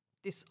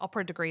this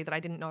opera degree that I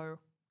didn't know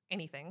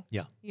anything,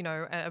 you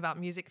know, about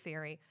music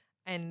theory.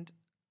 And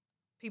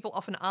people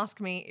often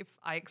ask me if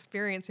I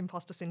experience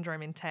imposter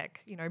syndrome in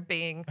tech, you know,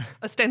 being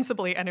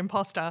ostensibly an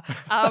imposter.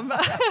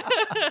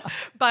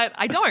 But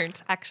I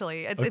don't,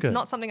 actually. It's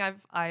not something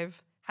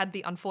I've had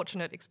the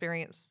unfortunate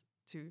experience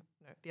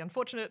the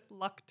unfortunate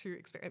luck to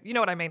experience. You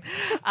know what I mean?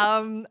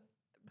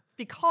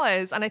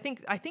 Because, and I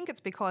think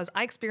it's because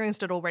I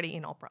experienced it already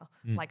in opera,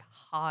 like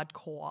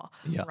hardcore,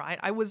 right?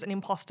 I was an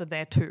imposter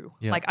there too.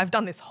 Yeah. Like, I've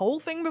done this whole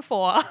thing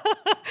before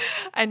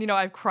and, you know,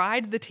 I've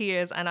cried the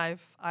tears and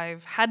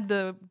I've had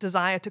the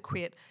desire to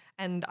quit,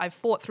 and I've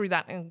fought through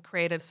that and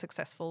created a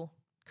successful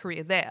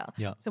career there.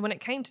 Yeah. So when it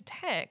came to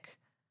tech,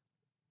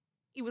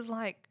 it was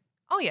like,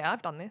 oh yeah,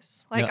 I've done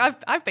this. Like,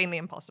 I've been the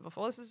imposter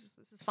before. This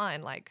is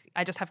fine. Like,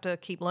 I just have to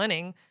keep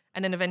learning,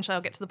 and then eventually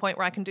I'll get to the point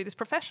where I can do this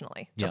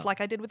professionally, just like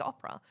I did with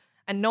opera.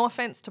 And no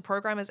offense to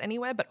programmers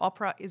anywhere, but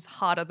opera is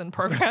harder than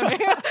programming.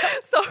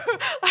 So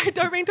I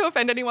don't mean to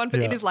offend anyone, but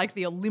it is like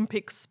the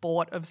Olympic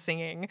sport of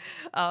singing.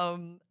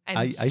 And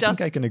I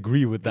think I can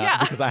agree with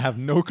that because I have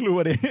no clue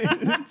what it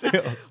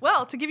entails.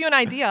 Well, to give you an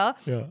idea,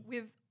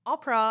 with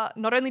opera,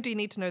 not only do you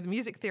need to know the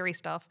music theory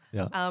stuff,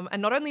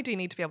 and not only do you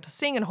need to be able to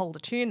sing and hold a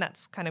tune,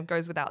 that's kind of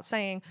goes without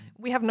saying,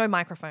 we have no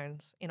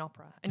microphones in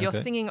opera. And you're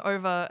singing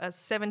over a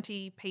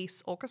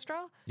 70-piece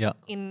orchestra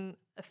in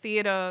a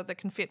theatre that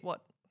can fit,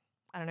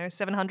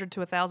 700 to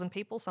 1,000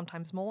 people,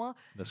 sometimes more.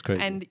 That's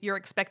crazy. And you're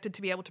expected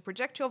to be able to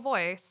project your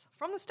voice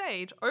from the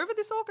stage over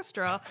this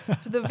orchestra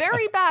to the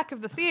very back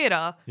of the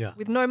theatre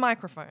with no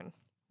microphone,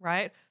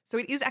 right? So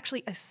it is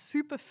actually a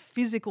super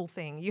physical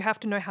thing. You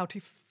have to know how to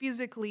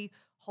physically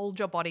hold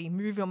your body,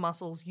 move your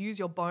muscles, use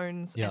your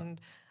bones,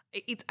 and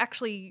it's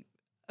actually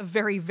a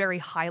very, very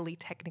highly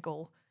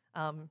technical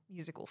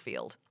musical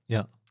field.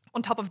 Yeah.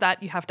 On top of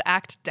that, you have to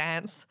act,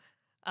 dance,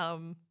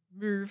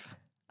 move,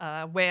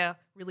 wear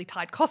really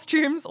tight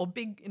costumes or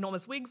big,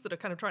 enormous wigs that are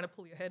kind of trying to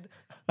pull your head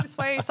this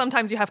way.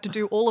 Sometimes you have to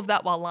do all of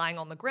that while lying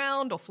on the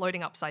ground or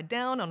floating upside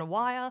down on a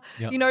wire.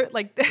 You know,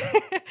 like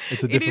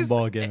it's a different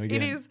ballgame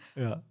again. It is.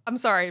 Yeah. I'm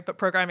sorry, but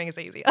programming is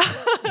easier.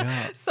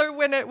 So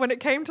when it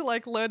came to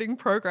like learning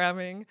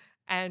programming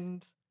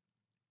and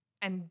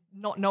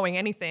not knowing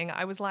anything,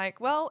 I was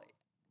like, well,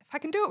 if I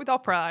can do it with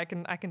opera,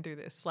 I can do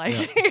this. Like,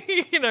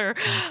 you know,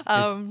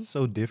 it's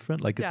so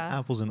different. Like, it's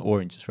apples and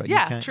oranges, right?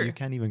 Yeah, you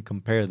can't even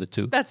compare the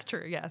two. That's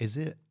true. Yes. Is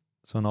it?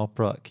 So in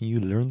opera, can you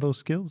learn those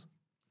skills?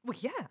 Well,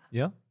 yeah.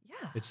 Yeah.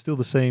 Yeah. It's still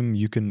the same.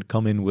 You can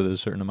come in with a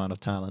certain amount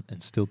of talent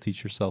and still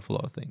teach yourself a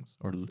lot of things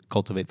or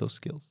cultivate those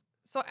skills.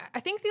 So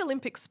I think the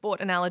Olympic sport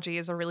analogy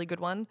is a really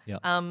good one. Yeah.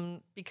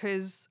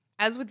 Because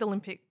as with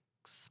Olympic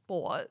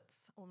sports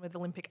or with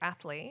Olympic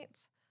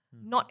athletes,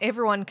 not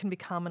everyone can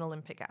become an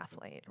Olympic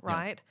athlete,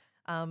 right?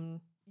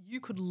 you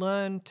could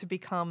learn to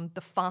become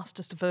the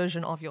fastest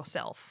version of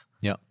yourself.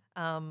 Yeah.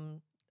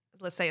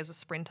 Let's say as a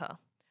sprinter.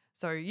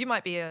 So you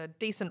might be a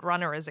decent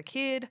runner as a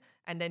kid,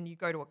 and then you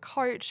go to a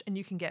coach and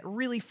you can get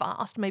really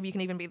fast. Maybe you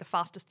can even be the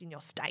fastest in your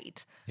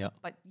state,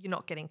 but you're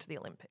not getting to the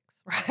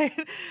Olympics,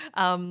 right?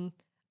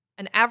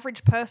 An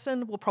average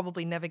person will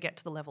probably never get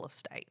to the level of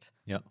state,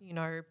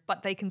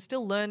 but they can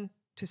still learn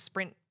to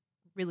sprint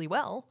really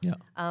well. Yeah.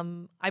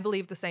 I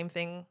believe the same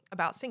thing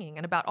about singing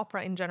and about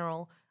opera in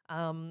general.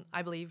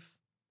 I believe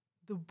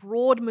the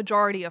broad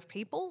majority of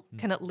people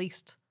can at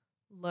least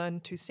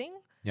learn to sing.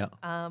 Yeah.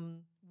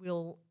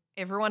 Will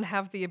everyone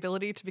have the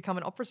ability to become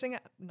an opera singer?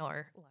 No,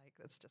 like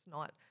that's just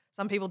not.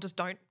 Some people just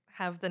don't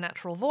have the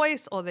natural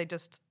voice, or they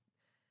just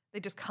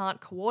can't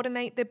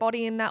coordinate their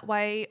body in that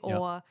way,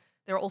 or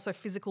there are also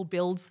physical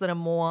builds that are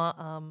more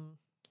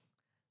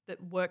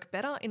that work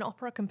better in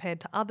opera compared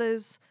to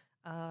others,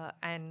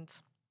 and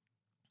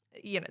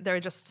there are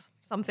just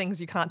some things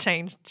you can't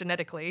change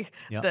genetically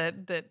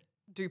that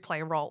do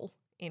play a role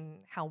in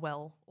how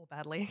well or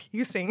badly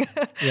you sing.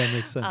 Yeah, it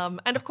makes sense.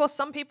 And of course,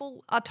 some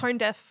people are tone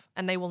deaf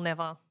and they will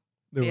never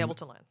be able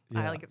to learn.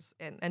 Yeah.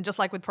 And just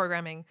like with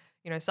programming,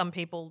 some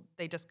people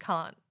they just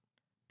can't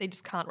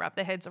wrap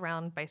their heads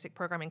around basic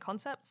programming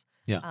concepts.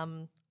 Yeah.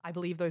 I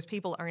believe those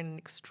people are in an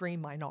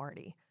extreme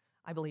minority.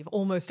 I believe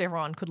almost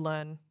everyone could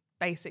learn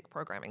basic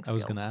programming skills. I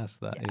was going to ask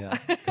that,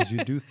 because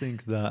you do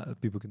think that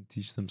people can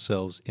teach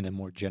themselves in a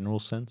more general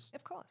sense,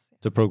 of course,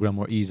 to program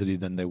more easily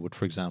than they would,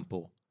 for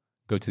example,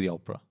 go to the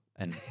opera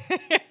and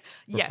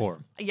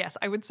perform. Yes,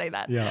 I would say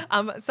that. Yeah.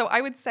 So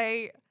I would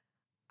say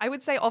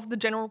of the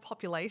general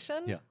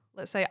population,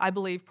 let's say I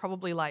believe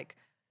probably like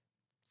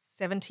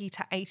 70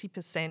 to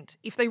 80%,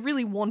 if they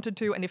really wanted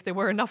to and if there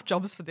were enough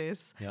jobs for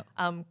this,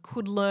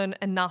 could learn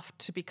enough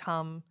to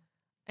become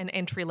an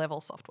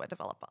entry-level software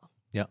developer.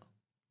 Yeah,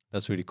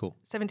 that's really cool.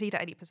 70 to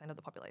 80% of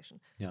the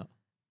population. Yeah.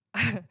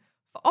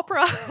 For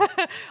opera,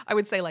 I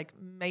would say like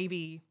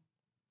maybe,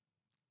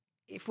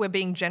 if we're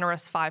being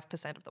generous,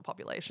 5% of the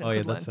population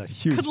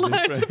could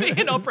learn to be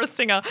an opera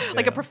singer,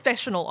 like a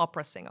professional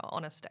opera singer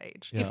on a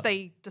stage, if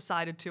they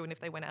decided to and if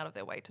they went out of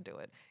their way to do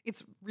it.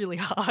 It's really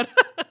hard.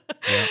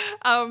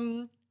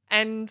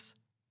 And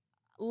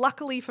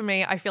luckily for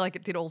me, I feel like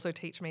it did also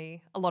teach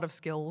me a lot of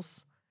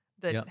skills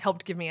that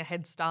helped give me a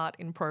head start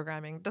in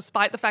programming,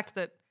 despite the fact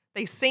that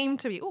they seem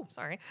to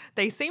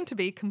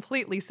be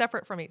completely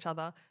separate from each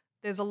other.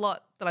 There's a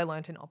lot that I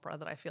learned in opera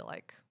that I feel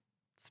like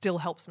still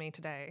helps me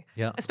today,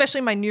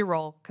 especially my new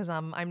role, because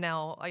I'm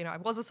now, I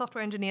was a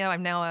software engineer.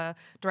 I'm now a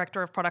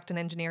director of product and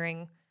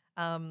engineering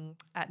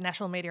at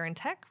National Media and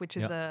Tech, which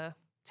is a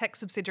tech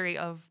subsidiary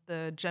of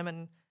the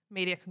German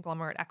media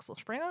conglomerate Axel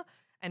Springer,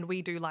 and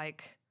we do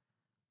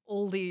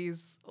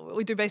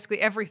basically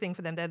everything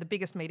for them. They're the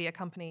biggest media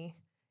company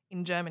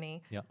in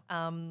Germany,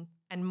 and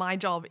my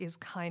job is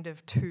kind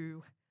of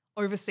to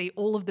oversee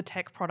all of the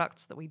tech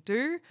products that we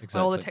do,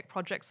 all the tech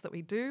projects that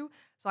we do.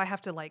 So I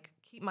have to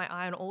keep my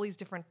eye on all these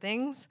different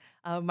things.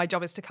 My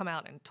job is to come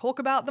out and talk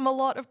about them a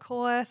lot, of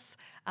course.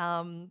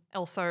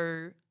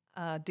 Also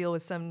deal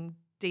with some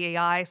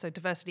DEI, so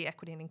diversity,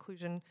 equity, and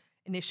inclusion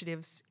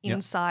initiatives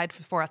inside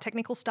for our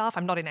technical staff.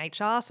 I'm not in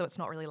HR, so it's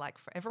not really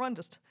for everyone,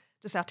 just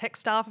our tech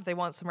staff. If they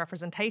want some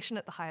representation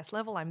at the highest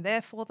level, I'm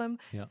there for them.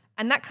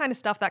 And that kind of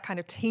stuff, that kind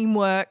of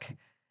teamwork,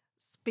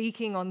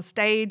 speaking on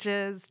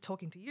stages,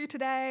 talking to you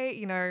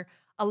today,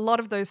 a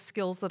lot of those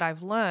skills that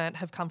I've learned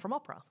have come from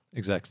opera.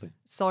 Exactly.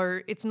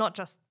 So it's not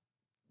just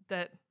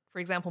that, for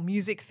example,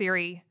 music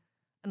theory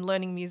and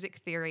learning music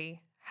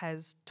theory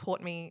has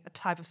taught me a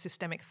type of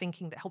systemic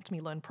thinking that helped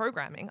me learn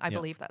programming. I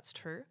believe that's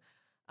true.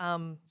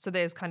 So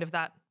there's kind of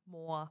that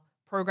more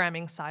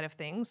programming side of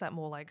things, that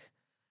more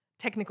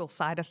technical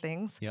side of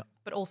things.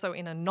 But also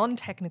in a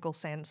non-technical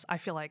sense, I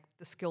feel like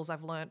the skills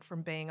I've learned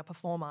from being a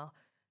performer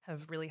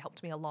have really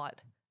helped me a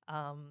lot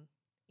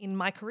in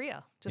my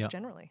career,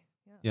 generally.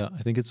 Yeah,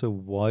 I think it's a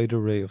wide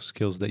array of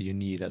skills that you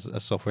need as a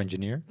software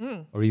engineer,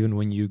 or even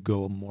when you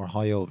go more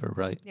high over,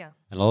 right? Yeah.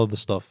 And a lot of the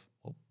stuff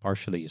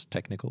partially is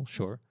technical,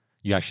 sure.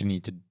 You actually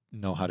need to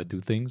know how to do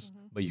things,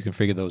 but you can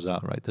figure those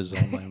out, right? There's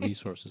online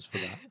resources for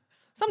that.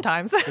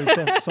 Sometimes.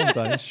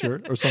 Sometimes,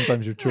 sure. Or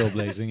sometimes you're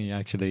trailblazing and you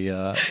actually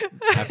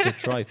have to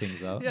try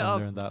things out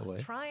and learn that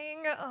way.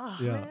 Trying,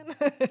 man.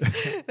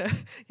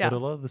 But a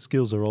lot of the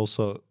skills are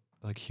also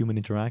human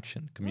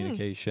interaction,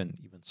 communication,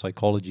 even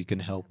psychology can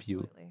help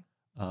you.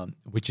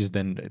 Which is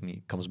then,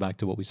 it comes back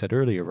to what we said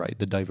earlier, right?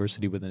 The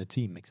diversity within a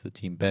team makes the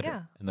team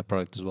better and the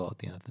product as well at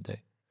the end of the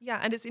day. Yeah,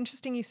 and it's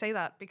interesting you say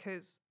that,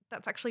 because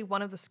that's actually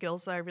one of the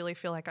skills that I really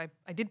feel like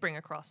I did bring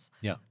across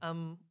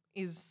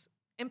is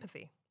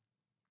empathy.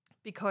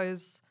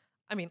 Because,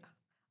 I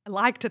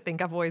like to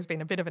think I've always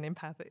been a bit of an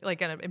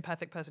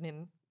empathic person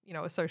in,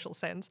 a social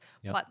sense.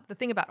 But the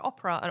thing about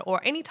opera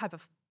or any type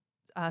of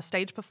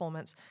stage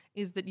performance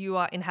is that you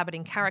are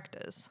inhabiting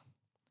characters.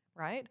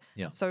 Right?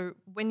 Yeah. So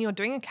when you're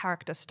doing a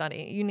character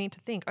study, you need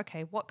to think,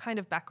 okay, what kind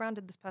of background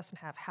did this person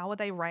have? How were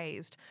they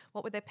raised?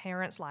 What were their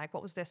parents like?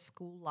 What was their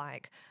school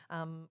like?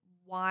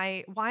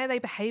 why are they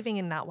behaving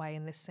in that way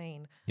in this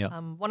scene? Yeah.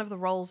 One of the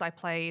roles I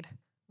played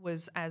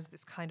was as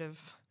this kind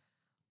of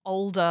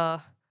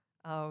older,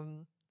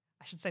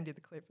 I should send you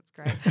the clip, it's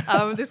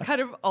great. This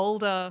kind of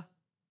older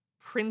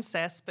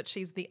princess, but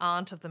she's the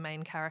aunt of the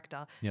main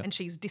character, and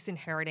she's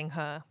disinheriting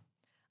her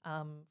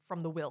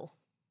from the will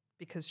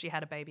because she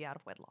had a baby out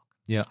of wedlock.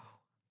 Yeah.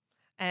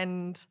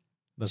 And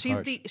That's she's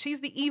harsh. she's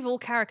the evil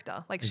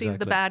character, like she's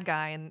the bad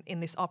guy in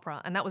this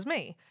opera, and that was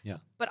me. Yeah.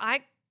 But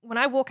when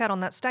I walk out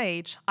on that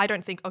stage, I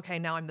don't think, okay,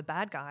 now I'm the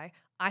bad guy.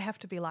 I have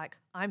to be like,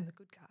 I'm the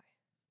good guy.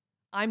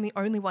 I'm the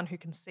only one who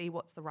can see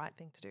what's the right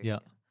thing to do. Yeah.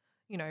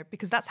 You know,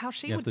 because that's how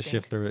she You would have to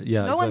think. shift her.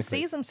 Yeah, no one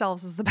exactly. sees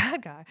themselves as the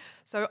bad guy.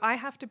 So I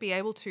have to be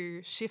able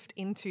to shift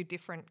into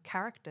different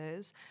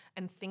characters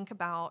and think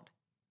about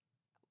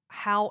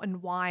how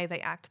and why they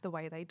act the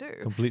way they do.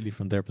 Completely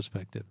from their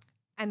perspective.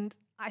 And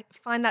I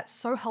find that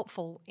so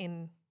helpful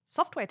in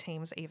software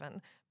teams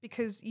even,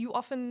 because you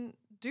often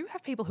do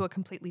have people who are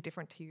completely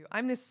different to you.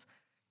 I'm this,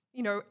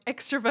 you know,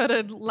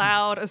 extroverted,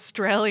 loud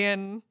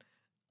Australian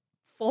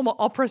former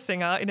opera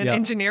singer in an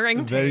engineering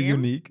team. Very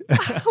unique.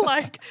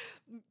 Like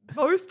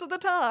most of the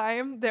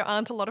time, there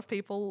aren't a lot of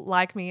people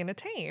like me in a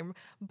team,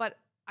 but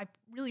I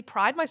really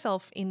pride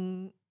myself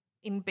in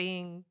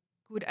being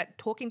good at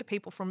talking to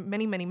people from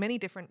many, many, many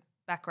different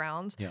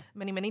backgrounds,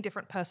 many, many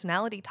different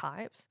personality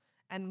types.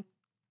 And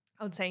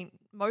I would say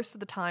most of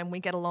the time we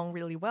get along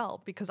really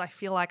well because I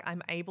feel like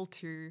I'm able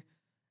to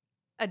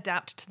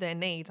adapt to their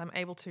needs. I'm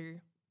able to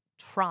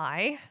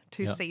try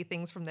to see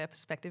things from their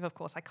perspective. Of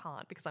course, I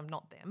can't because I'm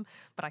not them,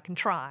 but I can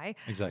try.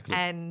 Exactly.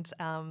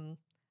 And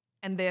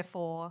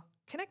therefore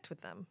connect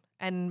with them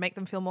and make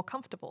them feel more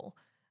comfortable.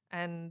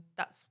 And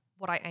that's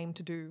what I aim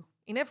to do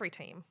in every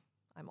team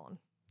I'm on.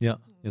 Yeah,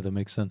 that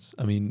makes sense.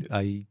 I mean,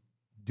 I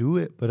do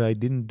it, but I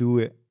didn't do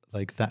it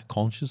like that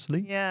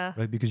consciously. Yeah.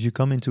 Right? Because you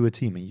come into a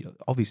team and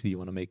obviously you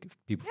want to make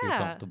people feel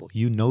comfortable.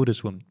 You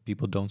notice when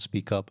people don't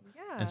speak up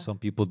and some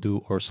people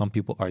do, or some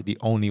people are the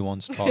only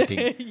ones talking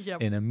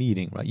in a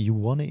meeting, right? You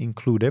want to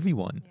include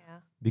everyone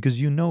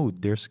because you know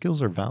their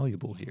skills are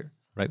valuable here,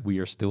 right? We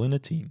are still in a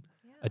team.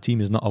 A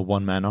team is not a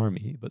one-man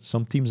army, but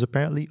some teams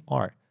apparently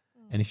are.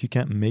 And if you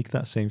can't make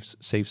that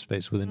safe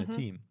space within a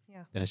team,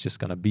 then it's just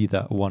going to be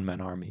that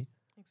one-man army.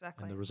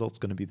 Exactly. And the result's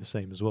going to be the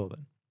same as well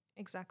then.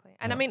 Exactly.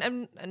 And I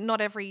mean,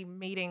 not every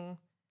meeting,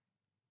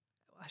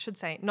 I should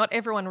say, not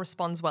everyone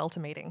responds well to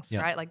meetings,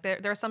 right? Like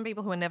there are some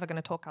people who are never going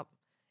to talk up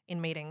in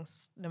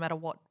meetings no matter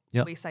what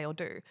we say or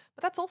do.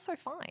 But that's also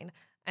fine.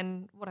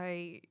 And what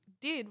I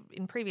did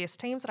in previous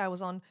teams that I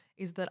was on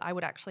is that I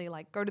would actually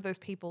like go to those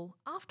people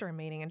after a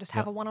meeting and just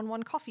have a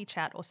one-on-one coffee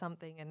chat or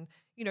something and,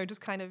 you know,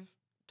 just kind of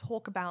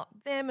talk about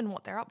them and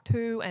what they're up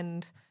to.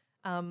 And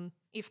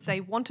if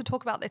they want to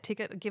talk about their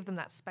ticket, give them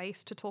that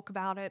space to talk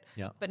about it,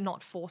 but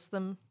not force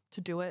them to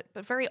do it.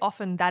 But very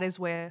often that is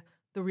where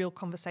the real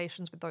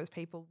conversations with those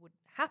people would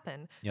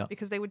happen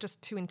because they were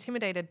just too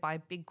intimidated by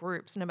big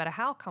groups, no matter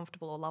how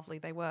comfortable or lovely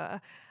they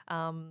were.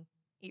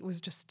 It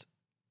was just,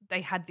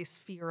 they had this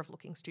fear of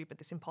looking stupid,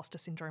 this imposter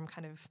syndrome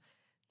kind of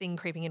thing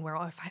creeping in where,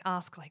 if I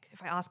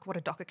ask what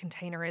a Docker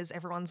container is,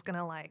 everyone's going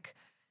to like,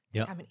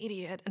 think I'm an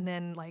idiot, and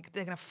then like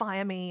they're going to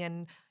fire me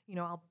and, you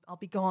know, I'll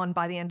be gone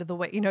by the end of the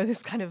week, you know,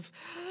 this kind of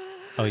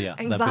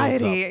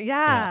anxiety.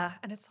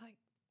 And it's like,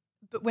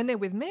 but when they're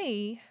with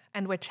me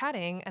and we're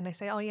chatting and they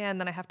say, oh yeah, and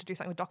then I have to do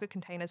something with Docker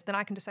containers, then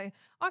I can just say,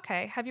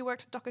 okay, have you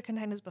worked with Docker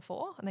containers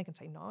before? And they can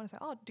say no. And I say,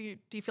 oh, do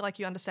you feel like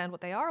you understand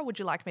what they are, or would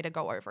you like me to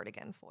go over it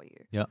again for you?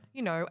 Yeah.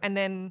 You know, and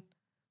then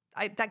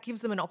that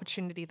gives them an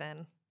opportunity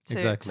then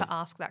to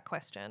ask that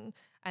question.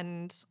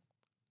 And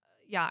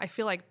I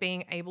feel like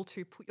being able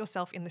to put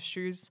yourself in the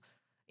shoes,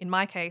 in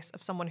my case,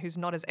 of someone who's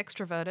not as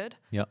extroverted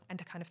and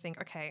to kind of think,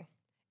 okay,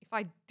 if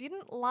I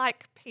didn't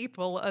like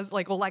people as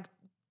like, or like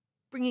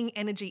bringing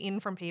energy in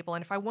from people,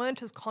 and if I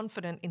weren't as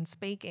confident in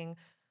speaking,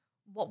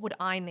 what would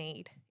I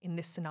need in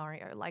this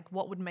scenario? Like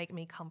what would make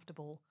me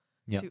comfortable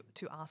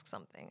to ask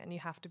something? And you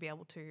have to be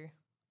able to,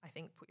 I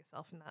think, put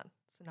yourself in that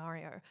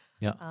scenario.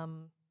 Yeah.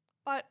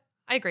 But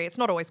I agree, it's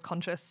not always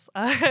conscious.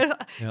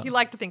 You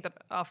like to think that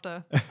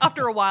after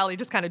a while you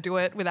just kind of do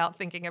it without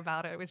thinking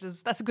about it,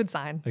 that's a good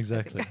sign.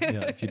 Exactly.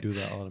 If you do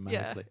that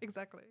automatically. Yeah,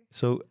 exactly.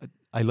 So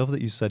I love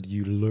that you said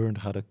you learned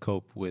how to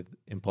cope with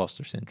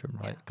imposter syndrome,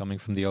 right? Coming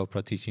from the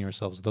opera, teaching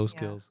yourselves those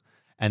skills,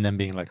 and then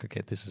being like,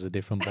 okay, this is a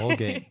different ball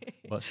game,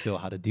 but still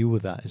how to deal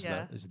with that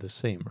is the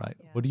same, right?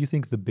 What do you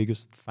think the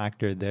biggest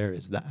factor there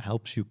is that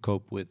helps you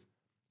cope with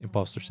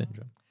imposter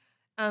syndrome?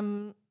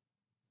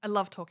 I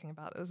love talking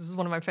about this. This is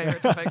one of my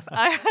favorite topics.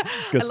 I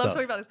love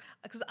talking about this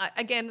because,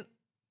 again,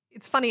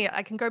 it's funny.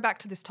 I can go back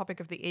to this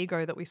topic of the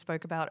ego that we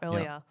spoke about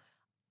earlier.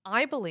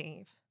 I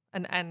believe,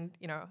 and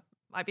you know,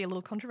 might be a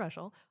little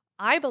controversial,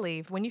 I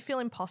believe when you feel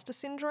imposter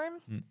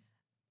syndrome,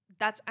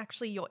 that's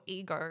actually your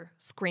ego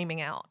screaming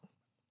out.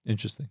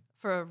 Interesting.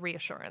 For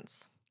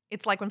reassurance.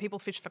 It's like when people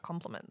fish for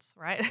compliments,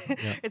 right?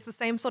 It's the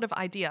same sort of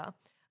idea.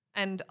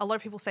 And a lot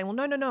of people say, well,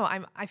 no,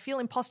 I feel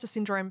imposter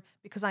syndrome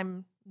because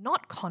I'm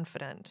not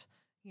confident.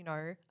 You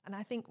know, and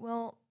I think,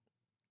 well,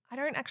 I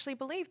don't actually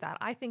believe that.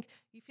 I think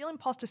you feel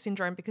imposter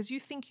syndrome because you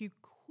think you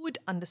could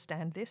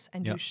understand this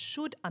and you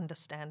should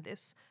understand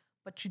this,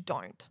 but you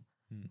don't,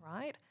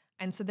 right?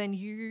 And so then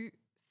you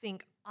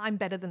think, I'm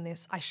better than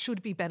this. I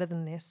should be better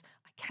than this.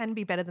 I can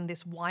be better than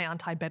this. Why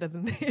aren't I better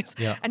than this?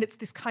 Yeah. And it's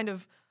this kind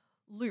of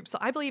loop. So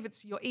I believe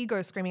it's your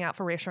ego screaming out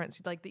for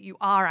reassurance, like that you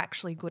are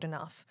actually good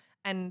enough.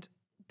 And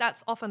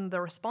that's often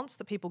the response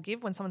that people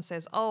give when someone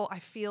says, oh, I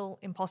feel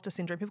imposter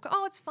syndrome. People go,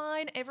 oh, it's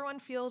fine. Everyone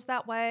feels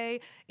that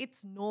way.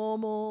 It's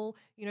normal.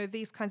 You know,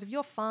 these kinds of,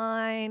 you're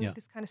fine,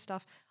 this kind of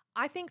stuff.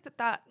 I think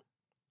that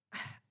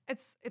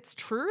it's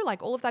true.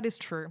 Like all of that is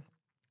true.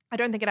 I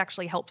don't think it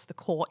actually helps the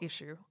core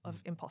issue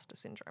of imposter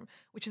syndrome,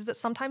 which is that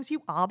sometimes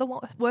you are the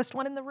worst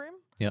one in the room.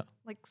 Yeah.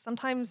 Like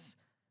sometimes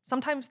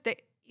there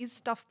is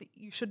stuff that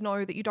you should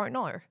know that you don't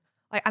know.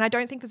 Like, and I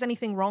don't think there's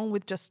anything wrong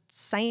with just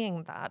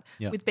saying that,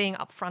 with being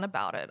upfront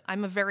about it.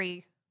 I'm a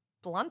very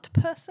blunt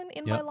person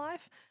in my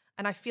life,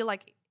 and I feel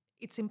like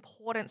it's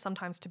important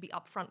sometimes to be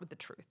upfront with the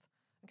truth.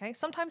 Okay?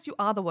 Sometimes you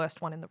are the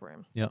worst one in the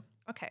room. Yeah.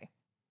 Okay.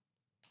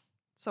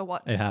 So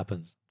what? It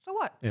happens. So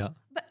what? Yeah.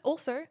 But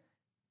also,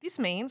 this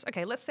means,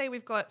 okay, let's say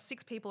we've got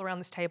 6 people around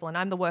this table and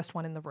I'm the worst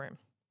one in the room.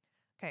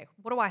 Okay,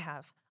 what do I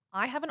have?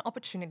 I have an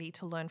opportunity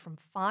to learn from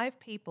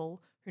 5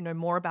 people who know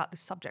more about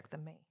this subject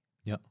than me.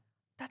 Yeah.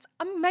 That's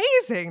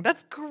amazing.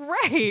 That's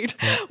great.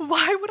 Yeah.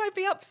 Why would I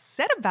be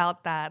upset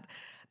about that?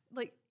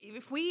 Like,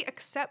 if we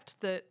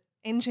accept that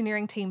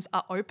engineering teams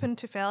are open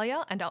to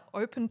failure and are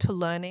open to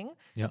learning,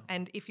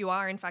 and if you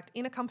are, in fact,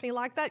 in a company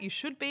like that, you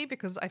should be,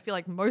 because I feel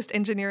like most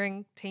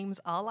engineering teams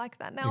are like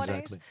that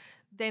nowadays,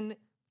 then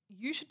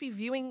you should be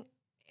viewing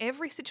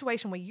every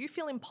situation where you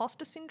feel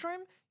imposter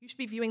syndrome, you should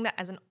be viewing that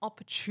as an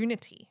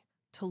opportunity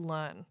to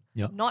learn,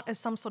 not as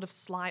some sort of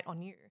slight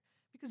on you.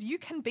 Because you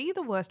can be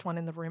the worst one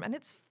in the room and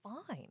it's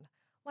fine.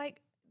 Like,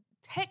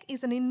 tech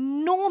is an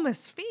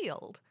enormous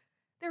field.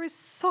 There is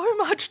so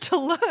much to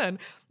learn.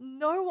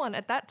 No one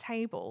at that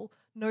table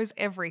knows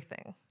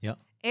everything. Yeah.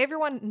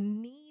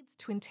 Everyone needs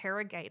to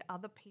interrogate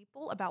other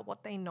people about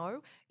what they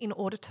know in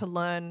order to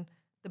learn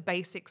the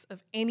basics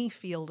of any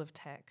field of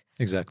tech.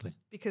 Exactly.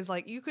 Because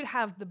like you could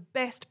have the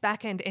best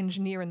back-end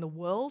engineer in the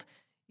world.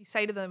 You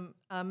say to them,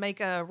 make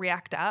a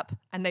React app,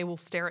 and they will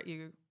stare at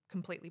you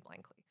completely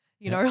blankly.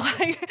 You know,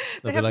 like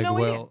they have no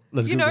idea.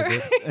 Let's Google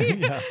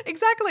this.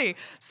 Exactly.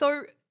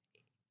 So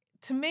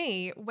to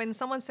me, when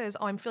someone says,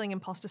 oh, I'm feeling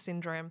imposter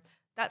syndrome,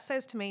 that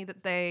says to me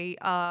that they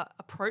are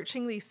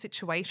approaching these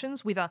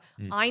situations with a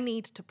I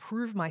need to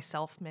prove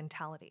myself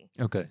mentality.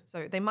 Okay.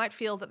 So they might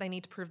feel that they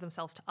need to prove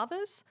themselves to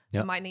others.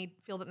 They might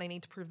feel that they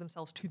need to prove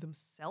themselves to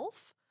themselves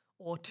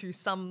or to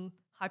some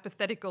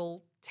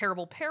hypothetical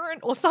terrible parent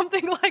or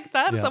something like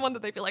that, someone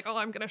that they feel like, oh,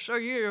 I'm going to show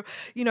you,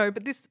 you know,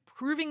 but this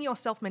proving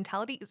yourself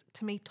mentality is,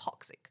 to me,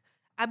 toxic,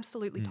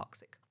 absolutely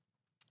toxic.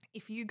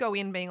 If you go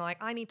in being like,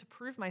 I need to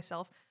prove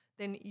myself,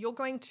 then you're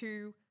going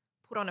to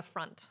put on a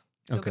front.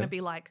 You're going to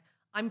be like,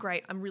 I'm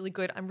great, I'm really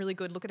good,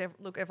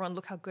 look everyone,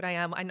 look how good I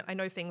am, I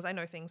know things, I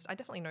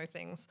definitely know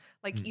things.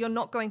 Like you're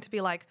not going to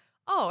be like,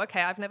 oh,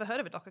 okay, I've never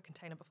heard of a Docker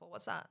container before,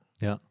 what's that?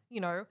 Yeah.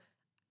 You know,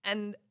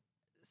 and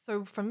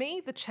so for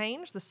me,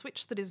 the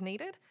switch that is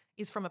needed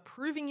is from a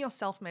proving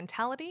yourself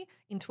mentality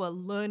into a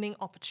learning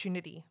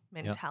opportunity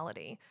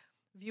mentality,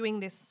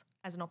 viewing this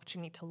as an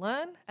opportunity to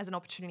learn, as an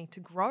opportunity to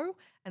grow,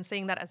 and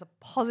seeing that as a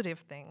positive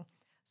thing.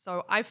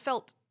 So I've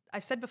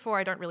said before,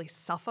 I don't really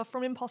suffer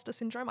from imposter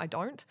syndrome. I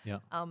don't. Yeah.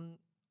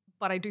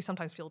 But I do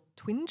sometimes feel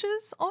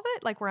twinges of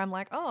it, like where I'm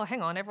like, oh,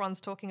 hang on,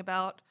 everyone's talking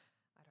about,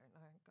 I don't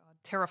know,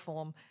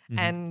 Terraform,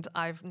 and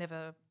I've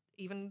never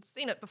even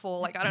seen it before.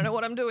 Like, I don't know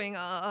what I'm doing,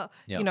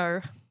 you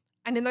know.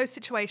 And in those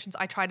situations,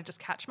 I try to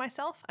just catch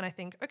myself and I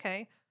think,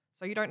 okay,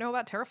 so you don't know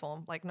about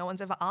Terraform. Like, no one's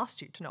ever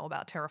asked you to know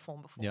about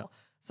Terraform before. Yeah.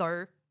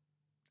 So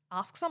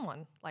ask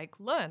someone, like,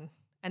 learn.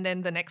 And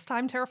then the next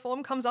time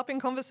Terraform comes up in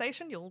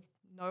conversation, you'll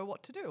know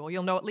what to do, or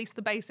you'll know at least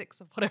the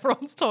basics of what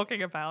everyone's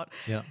talking about.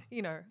 Yeah.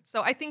 You know,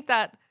 so I think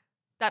that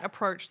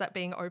approach, that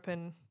being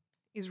open,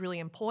 is really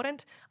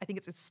important. I think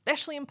it's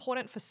especially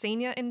important for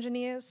senior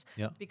engineers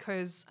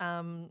because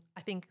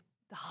I think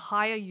the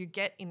higher you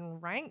get in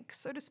rank,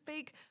 so to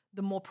speak,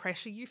 the more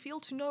pressure you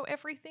feel to know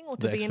everything or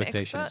to be an expert. The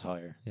expectation is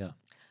higher, yeah.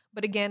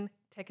 But again,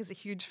 tech is a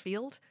huge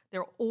field. There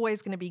are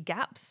always going to be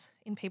gaps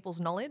in people's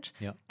knowledge.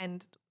 Yeah.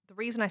 And the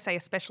reason I say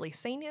especially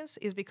seniors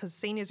is because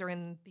seniors are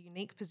in the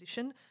unique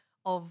position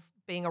of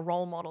being a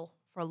role model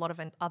for a lot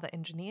of other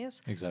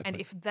engineers. Exactly.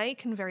 And if they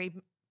can very,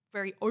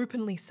 very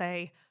openly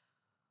say,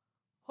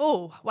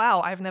 oh,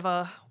 wow, I've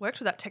never worked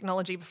with that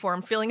technology before.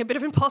 I'm feeling a bit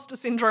of imposter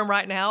syndrome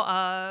right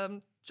now.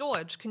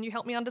 George, can you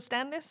help me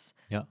understand this?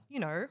 Yeah.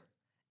 You know,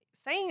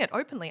 saying it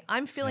openly,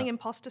 I'm feeling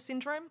imposter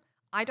syndrome.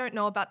 I don't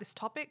know about this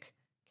topic.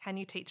 Can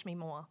you teach me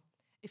more?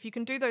 If you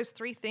can do those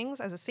 3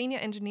 things as a senior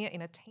engineer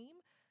in a team,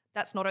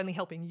 that's not only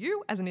helping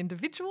you as an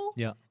individual,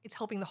 it's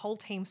helping the whole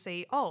team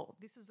see, oh,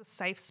 this is a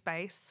safe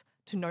space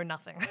to know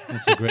nothing.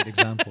 That's a great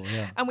example,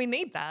 yeah. And we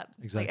need that.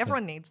 Exactly. Like,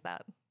 everyone needs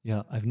that.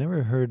 Yeah, I've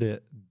never heard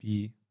it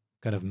be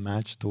kind of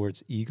matched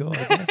towards ego,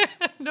 I guess.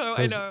 No,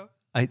 I know.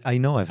 I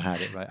know I've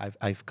had it, right?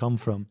 I've come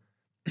from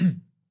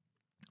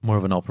more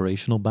of an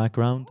operational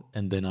background,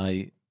 and then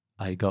I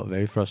got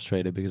very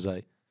frustrated because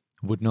I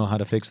would know how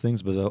to fix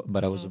things,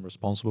 but I wasn't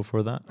responsible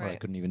for that, or I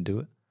couldn't even do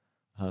it.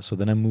 So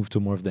then I moved to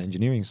more of the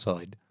engineering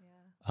side,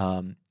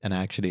 and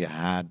actually I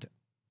had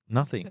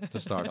nothing to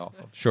start off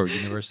of. Sure,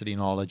 university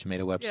knowledge,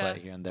 made a website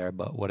here and there,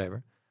 but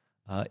whatever.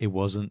 It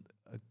wasn't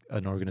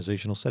an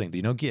organizational setting. Do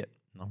you know Git?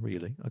 Not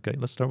really. Okay,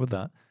 let's start with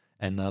that.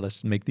 And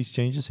let's make these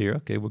changes here.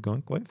 Okay, we're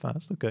going quite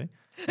fast. Okay.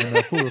 And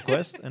pull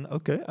request. And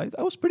okay,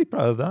 I was pretty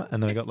proud of that.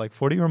 And then I got like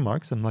 40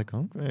 remarks. And I'm like,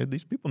 okay,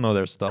 these people know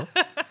their stuff.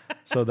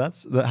 So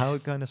that's how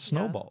it kind of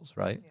snowballs,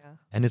 right? Yeah.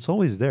 And it's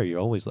always there. You're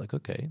always like,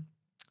 okay,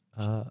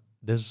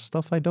 there's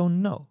stuff I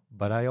don't know.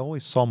 But I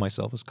always saw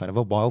myself as kind of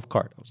a wild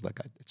card. I was like,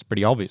 it's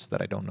pretty obvious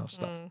that I don't know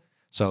stuff.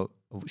 So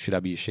should I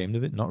be ashamed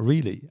of it? Not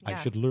really. I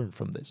should learn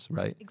from this,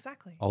 right?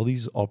 Exactly. All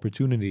these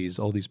opportunities,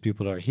 all these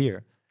people are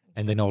here.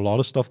 And they know a lot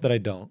of stuff that I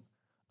don't.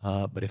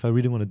 But if I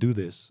really want to do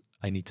this,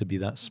 I need to be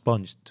that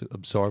sponge to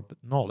absorb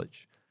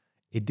knowledge.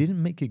 It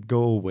didn't make it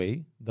go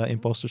away, that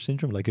imposter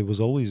syndrome. Like, it was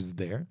always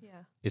there. Yeah.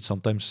 It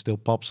sometimes still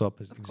pops up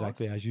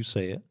exactly as you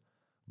say it.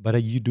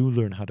 But you do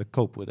learn how to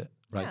cope with it,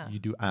 right? Yeah. You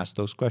do ask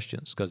those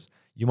questions, because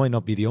you might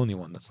not be the only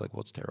one that's like,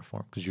 what's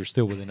Terraform? Because you're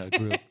still within a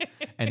group.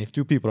 And if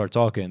two people are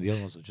talking, the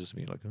other ones will just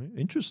be like,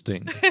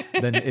 interesting.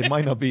 Then it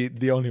might not be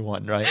the only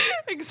one, right?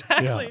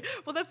 Exactly. Yeah.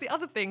 Well, that's the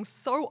other thing.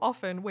 So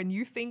often when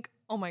you think,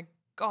 oh my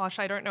gosh,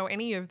 I don't know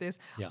any of this,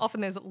 often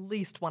there's at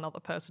least one other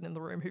person in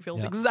the room who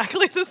feels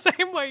exactly the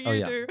same way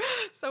you do.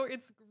 So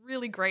it's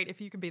really great if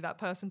you can be that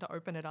person to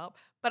open it up.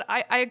 But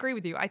I agree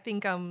with you. I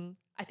think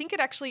it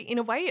actually, in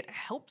a way, it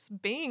helps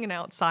being an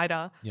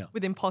outsider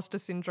with imposter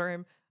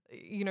syndrome,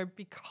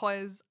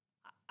 because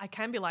I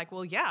can be like,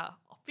 well,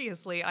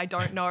 obviously I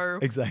don't know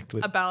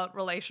about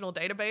relational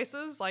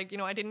databases. Like,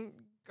 I didn't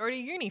go to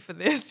uni for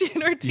this,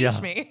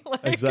 teach me.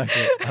 Like,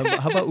 exactly.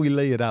 How about we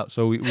lay it out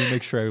so we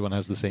make sure everyone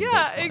has the same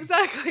baseline.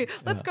 Exactly.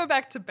 Let's go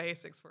back to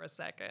basics for a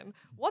second.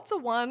 What's a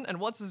 1 and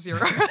what's a 0?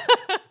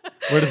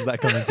 Where does that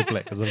come into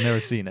play? Because I've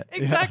never seen it.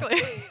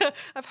 Exactly.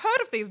 I've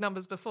heard of these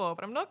numbers before,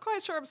 but I'm not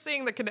quite sure I'm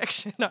seeing the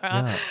connection.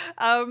 But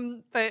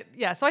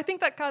so I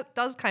think that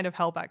does kind of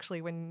help,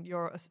 actually, when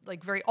you're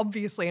like very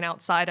obviously an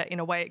outsider. In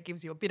a way, it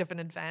gives you a bit of an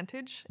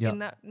advantage in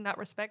that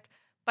respect.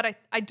 But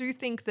I do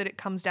think that it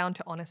comes down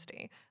to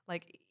honesty.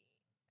 Like,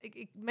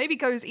 it maybe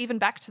goes even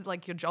back to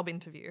like your job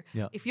interview.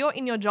 Yeah. If you're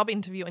in your job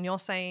interview and you're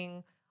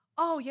saying,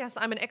 oh yes,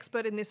 I'm an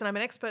expert in this and I'm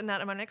an expert in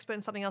that and I'm an expert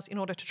in something else in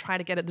order to try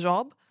to get a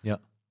job,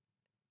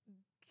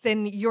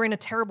 then you're in a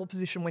terrible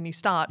position when you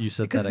start.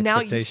 Because now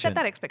you've set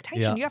that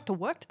expectation. Yeah. You have to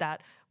work to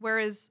that.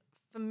 Whereas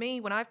for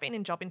me, when I've been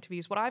in job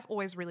interviews, what I've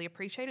always really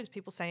appreciated is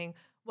people saying,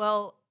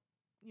 well,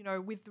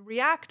 with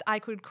React, I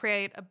could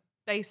create a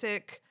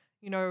basic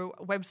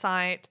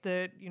website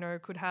that,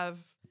 could have,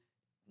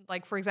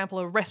 like, for example,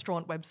 a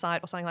restaurant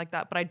website or something like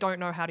that, but I don't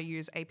know how to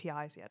use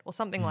APIs yet or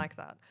something like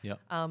that. Yeah.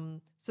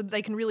 So that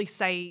they can really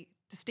say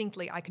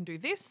distinctly, I can do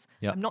this.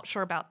 Yeah. I'm not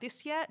sure about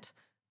this yet.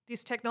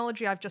 This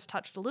technology I've just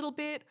touched a little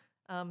bit.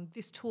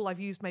 This tool I've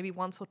used maybe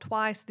once or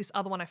twice. This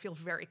other one I feel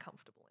very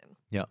comfortable in.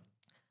 Yeah.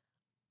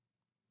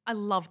 I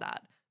love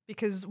that,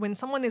 because when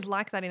someone is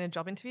like that in a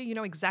job interview, you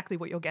know exactly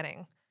what you're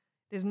getting.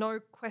 There's no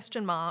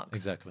question marks.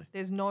 Exactly.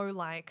 There's no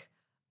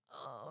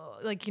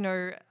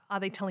are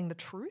they telling the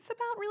truth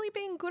about really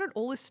being good at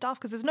all this stuff?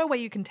 Because there's no way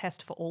you can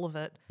test for all of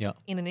it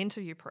in an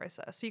interview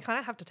process. So you kind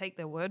of have to take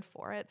their word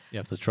for it. You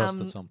have to trust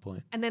at some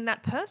point. And then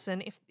that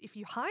person, if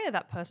you hire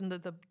that person,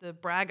 the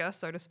bragger,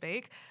 so to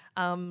speak,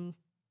 and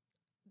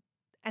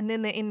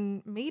then they're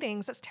in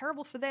meetings, that's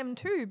terrible for them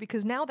too,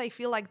 because now they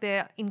feel like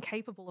they're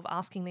incapable of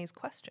asking these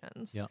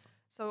questions. Yeah.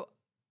 So,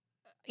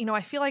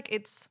 I feel like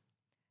it's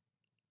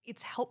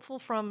helpful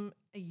from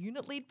a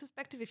unit lead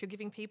perspective if you're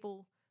giving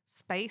people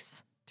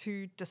space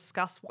to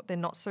discuss what they're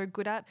not so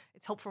good at.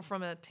 It's helpful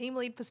from a team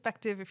lead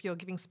perspective if you're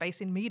giving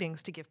space in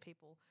meetings to give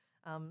people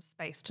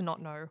space to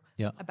not know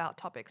about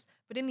topics.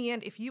 But in the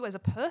end, if you as a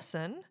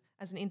person,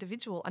 as an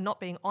individual, are not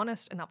being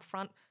honest and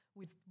upfront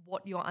with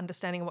what you're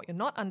understanding and what you're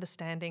not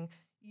understanding,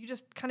 you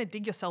just kind of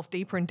dig yourself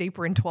deeper and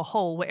deeper into a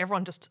hole where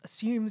everyone just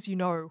assumes you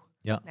know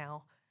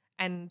now.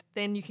 And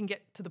then you can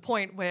get to the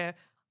point where,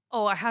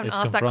 oh, I haven't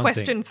asked that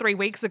question 3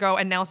 weeks ago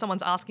and now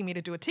someone's asking me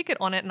to do a ticket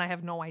on it and I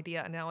have no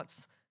idea. And now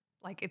it's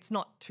like, it's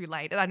not too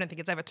late. I don't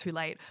think it's ever too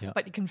late,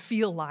 but you can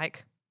feel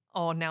like,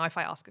 oh, now if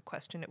I ask a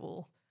question,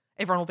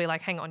 everyone will be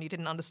like, hang on, you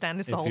didn't understand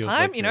this the whole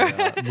time,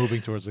 like moving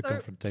towards a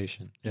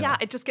confrontation. Yeah,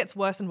 it just gets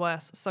worse and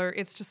worse. So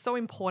it's just so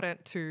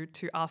important to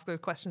ask those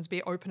questions,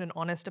 be open and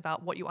honest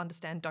about what you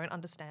understand, don't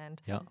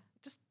understand. Yeah.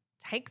 Just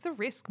take the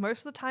risk.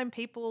 Most of the time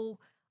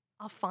people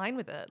are fine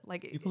with it.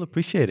 Like, people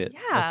appreciate it. Yeah.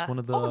 That's one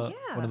of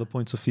the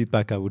points of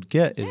feedback I would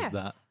get is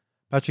that,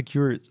 Patrick,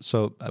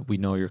 we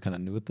know you're kind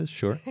of new at this,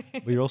 sure,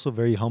 but you're also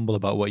very humble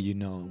about what you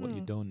know and what you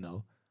don't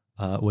know.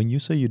 When you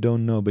say you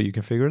don't know, but you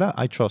can figure it out,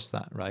 I trust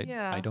that, right?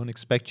 Yeah. I don't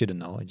expect you to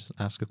know. I just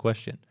ask a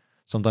question.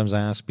 Sometimes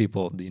I ask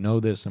people, do you know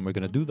this? And we're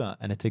going to do that.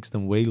 And it takes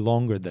them way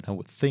longer than I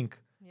would think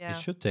it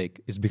should take.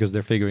 Is because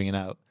they're figuring it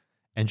out.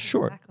 And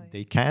sure,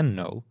 they can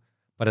know,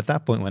 But at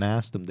that point, when I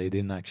asked them, they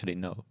didn't actually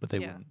know, but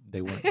Yeah.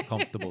 they weren't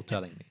comfortable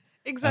telling me.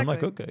 Exactly. And I'm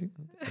like, okay.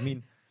 I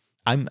mean,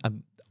 I'm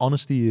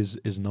honesty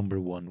is number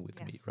one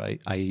with me, Yes.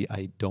 right?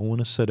 I don't want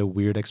to set a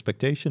weird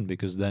expectation,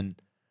 because then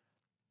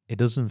it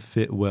doesn't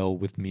fit well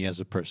with me as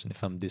a person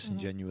if I'm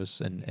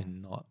disingenuous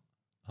and not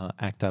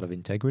act out of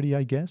integrity,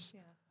 I guess.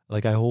 Yeah.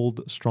 Like, I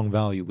hold strong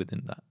value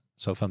within that.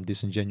 So if I'm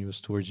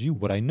disingenuous towards you,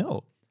 what I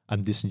know,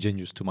 I'm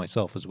disingenuous to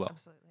myself as well.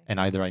 Absolutely. And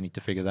either I need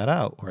to figure that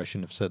out, or I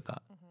shouldn't have said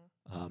that.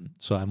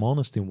 So I'm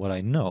honest in what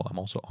I know. I'm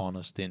also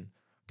honest in,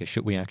 okay,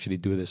 should we actually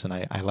do this? And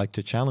I like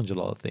to challenge a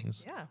lot of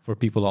things for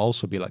people to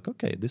also be like,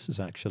 okay, this is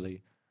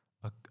actually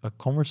a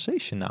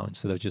conversation now,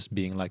 instead of just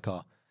being like,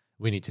 oh,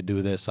 we need to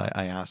do this.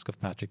 I ask of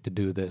Patrick to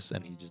do this,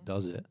 and he just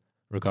does it,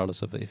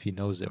 regardless of if he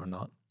knows it or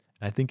not.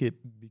 And I think it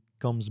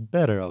becomes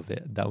better of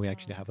it that we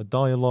actually have a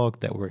dialogue,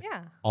 that we're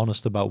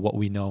honest about what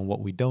we know and what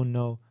we don't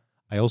know.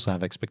 I also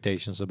have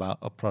expectations about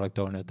a product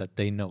owner that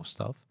they know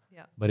stuff.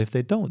 Yeah. But if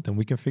they don't, then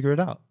we can figure it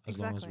out as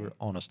long as we're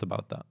honest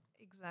about that.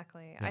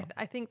 Exactly. Yeah.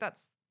 I think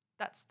that's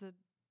the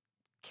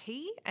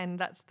key, and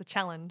that's the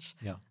challenge.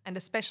 Yeah. And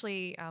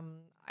especially,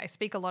 I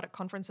speak a lot at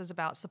conferences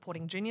about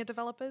supporting junior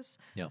developers.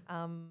 Yeah.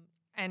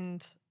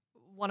 And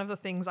one of the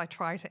things I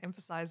try to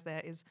emphasize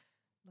there is,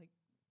 like,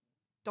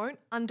 don't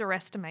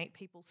underestimate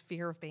people's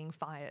fear of being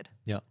fired.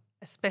 Yeah.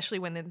 Especially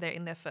when they're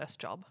in their first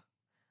job.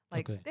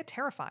 Like, they're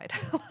terrified.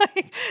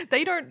 Like,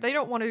 they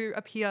don't want to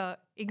appear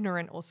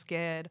ignorant or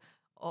scared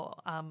or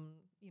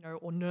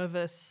or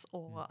nervous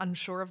or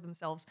unsure of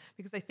themselves,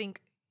 because they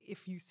think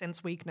if you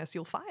sense weakness,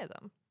 you'll fire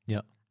them.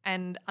 Yeah.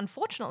 And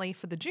unfortunately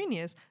for the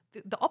juniors,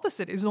 the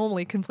opposite is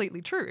normally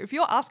completely true. If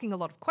you're asking a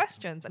lot of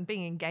questions and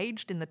being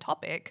engaged in the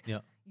topic,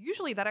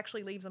 usually that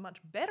actually leaves a much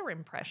better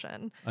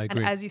impression. I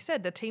agree. And as you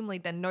said, the team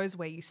lead then knows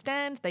where you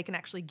stand. They can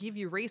actually give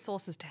you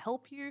resources to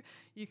help you.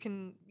 You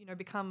can,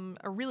 become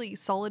a really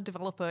solid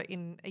developer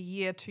in a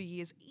year, 2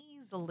 years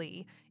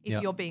easily if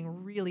you're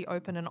being really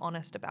open and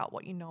honest about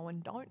what you know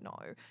and don't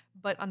know.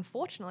 But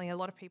unfortunately, a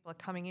lot of people are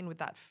coming in with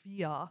that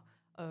fear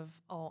of,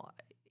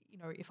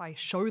 if I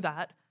show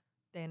that,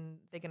 then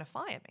they're going to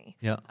fire me.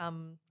 Yeah.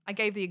 I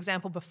gave the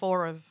example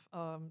before of,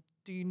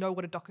 do you know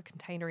what a Docker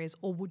container is,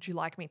 or would you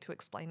like me to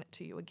explain it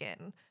to you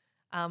again?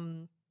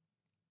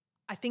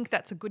 I think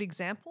that's a good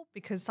example,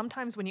 because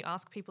sometimes when you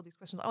ask people these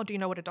questions, do you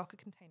know what a Docker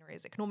container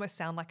is? It can almost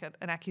sound like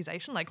an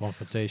accusation, like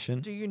confrontation.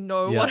 Do you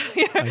know what?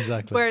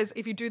 Exactly. Whereas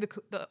if you do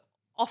the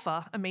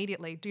offer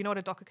immediately, do you know what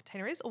a Docker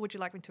container is, or would you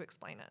like me to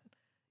explain it?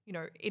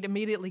 It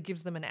immediately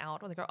gives them an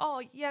out, or they go,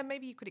 oh yeah,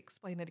 maybe you could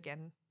explain it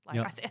again. Like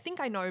I think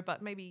I know,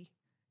 but maybe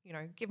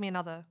give me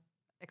another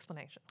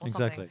explanation or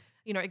something.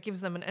 It gives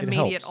them an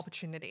immediate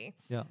opportunity.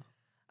 Yeah.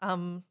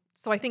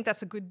 So I think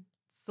that's a good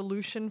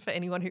solution for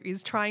anyone who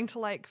is trying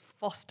to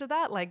foster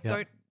that.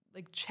 Don't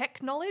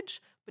check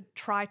knowledge, but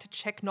try to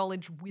check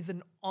knowledge with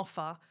an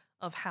offer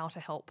of how to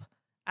help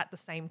at the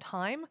same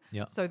time,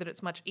 so that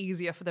it's much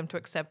easier for them to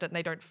accept it and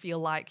they don't feel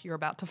like you're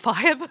about to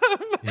fire them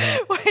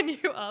when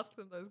you ask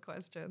them those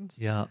questions.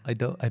 Yeah, I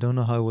don't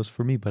know how it was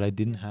for me, but I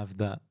didn't have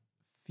that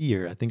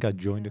fear. I think I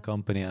joined a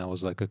company and I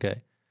was like,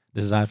 okay,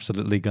 this is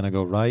absolutely going to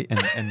go right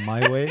and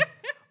my way,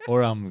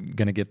 or I'm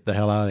going to get the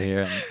hell out of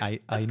here. And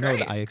I know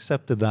that I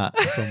accepted that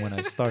from when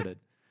I started.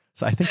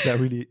 So I think that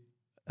really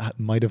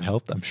might have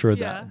helped. I'm sure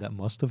that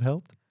must have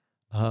helped.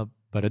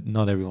 But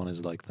not everyone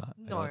is like that.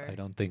 No. I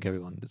don't think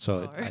everyone.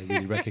 So I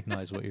really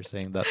recognize what you're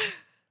saying. That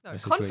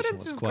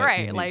confidence is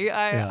great. Unique.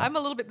 I'm a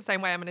little bit the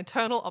same way. I'm an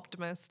internal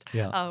optimist.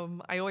 Yeah.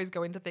 I always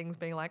go into things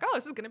being like,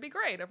 this is going to be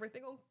great.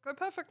 Everything will go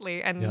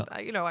perfectly. And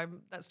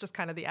that's just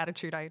kind of the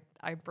attitude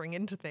I bring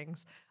into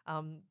things.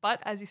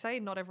 But as you say,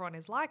 not everyone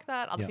is like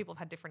that. Other people have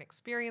had different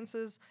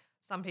experiences.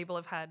 Some people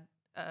have had,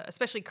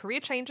 especially career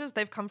changes.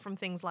 They've come from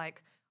things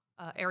like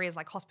areas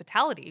like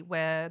hospitality,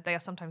 where they are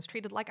sometimes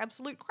treated like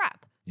absolute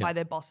crap by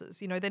their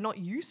bosses. They're not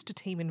used to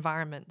team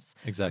environments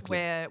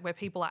where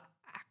people are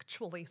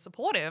actually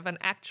supportive and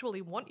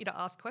actually want you to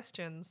ask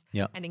questions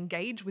and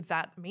engage with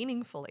that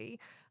meaningfully.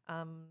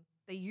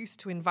 They're used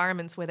to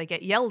environments where they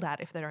get yelled at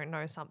if they don't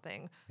know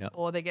something,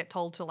 or they get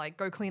told to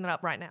go clean it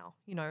up right now,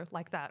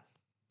 like that.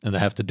 And they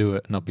have to do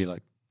it and not be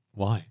like,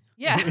 why?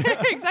 Yeah,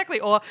 exactly.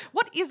 Or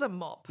what is a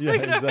mop? Yeah,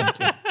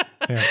 exactly.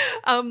 Yeah.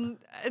 And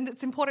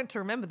it's important to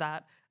remember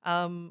that.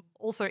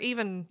 Also,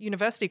 even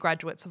university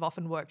graduates have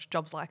often worked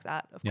jobs like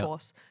that, of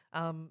course.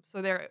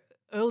 So their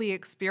early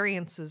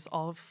experiences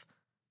of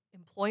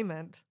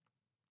employment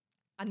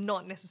are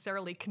not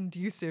necessarily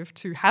conducive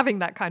to having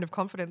that kind of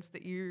confidence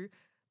that you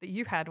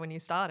had when you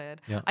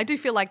started. Yeah. I do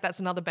feel like that's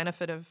another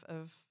benefit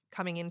of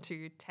coming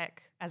into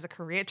tech as a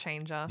career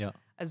changer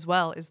as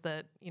well, is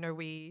that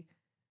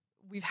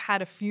we've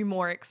had a few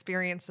more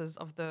experiences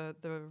of the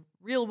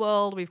real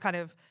world. We've kind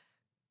of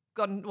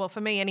gotten, well,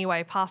 for me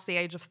anyway, past the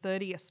age of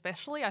 30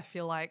 especially, I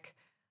feel like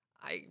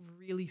I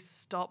really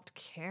stopped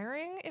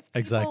caring if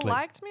people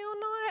liked me or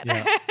not.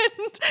 Yeah.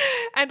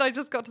 And I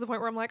just got to the point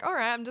where I'm like, all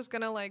right, I'm just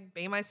going to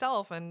be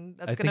myself, and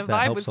that's going to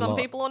vibe with some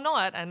people or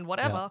not, and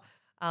whatever.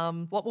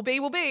 What will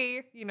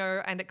be,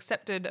 and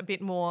accepted a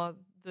bit more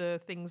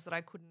the things that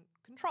I couldn't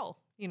control,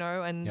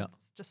 and Yeah.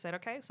 just said,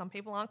 okay, some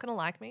people aren't going to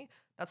like me.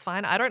 That's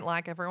fine. I don't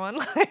like everyone.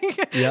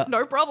 Yeah.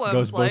 No problems.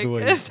 Goes both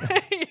ways.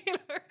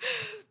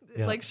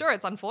 Yeah. Sure,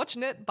 it's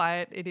unfortunate,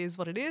 but it is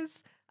what it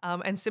is.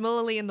 And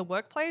similarly in the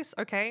workplace,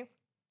 okay,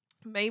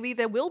 maybe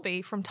there will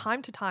be from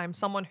time to time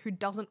someone who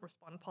doesn't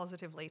respond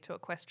positively to a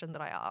question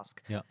that I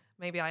ask. Yeah.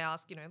 Maybe I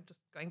ask, just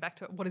going back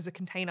to what is a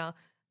container,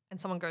 and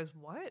someone goes,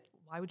 what?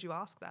 Why would you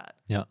ask that?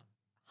 Yeah.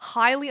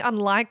 Highly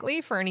unlikely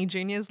for any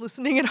juniors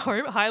listening at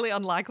home, highly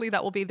unlikely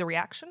that will be the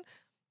reaction.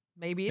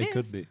 Maybe it is. It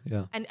could be,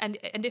 yeah.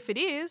 And if it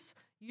is,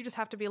 you just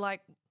have to be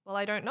like, well,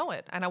 I don't know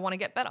it and I want to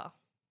get better.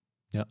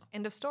 Yeah.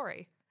 End of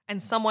story.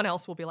 And someone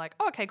else will be like,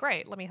 oh, okay,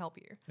 great, let me help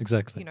you.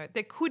 Exactly.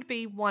 There could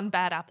be one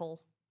bad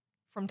apple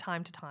from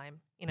time to time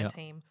in a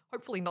team.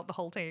 Hopefully not the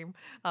whole team.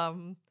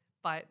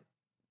 But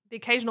the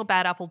occasional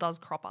bad apple does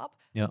crop up.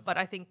 Yeah. But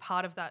I think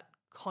part of that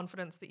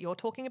confidence that you're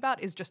talking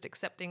about is just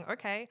accepting,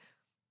 okay,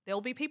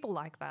 there'll be people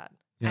like that.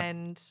 Yeah.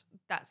 And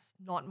that's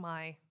not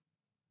my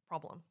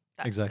problem.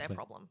 That's Exactly. their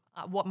problem.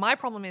 What my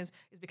problem is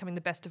becoming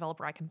the best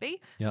developer I can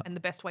be. Yeah. And the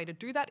best way to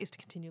do that is to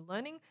continue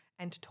learning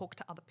and to talk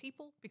to other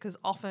people, because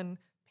often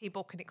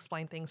people can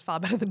explain things far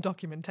better than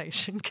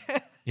documentation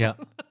can. Yeah.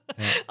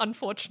 Yeah.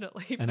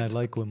 Unfortunately. And I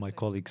like when my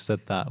colleagues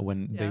said that,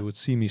 when they Yeah. would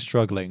see me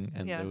struggling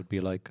and they would be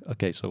like,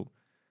 okay, so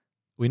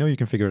we know you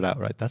can figure it out,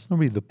 right? That's not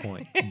really the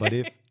point. But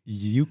if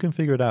you can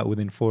figure it out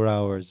within 4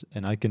 hours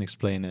and I can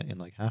explain it in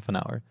like half an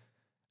hour,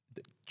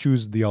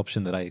 choose the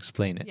option that I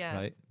explain it, Yeah.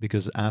 right?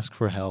 Because ask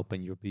for help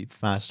and you'll be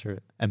faster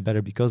and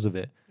better because of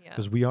it. Yeah.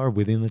 Because we are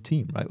within the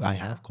team, right? I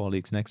Yeah. have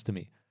colleagues next to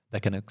me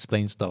that can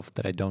explain stuff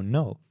that I don't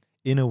know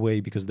in a way,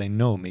 because they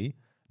know me,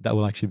 that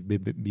will actually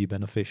be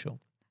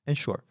beneficial. And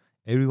sure,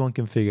 everyone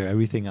can figure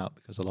everything out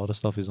because a lot of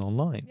stuff is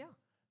online. Yeah.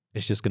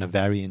 It's just going to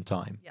vary in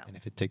time. Yeah. And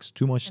if it takes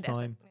too much And effort,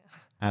 time,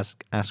 yeah.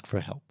 ask for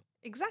help.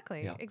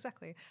 Exactly. Yeah.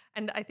 Exactly.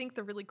 And I think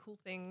the really cool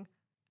thing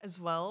as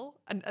well,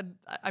 and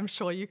I'm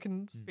sure you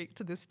can speak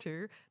to this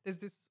too, there's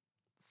this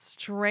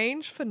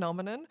strange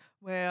phenomenon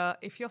where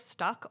if you're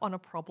stuck on a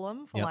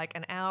problem for like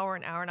an hour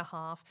and a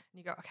half, and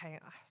you go, okay,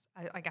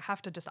 I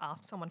have to just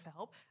ask someone for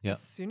help. Yeah.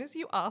 As soon as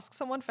you ask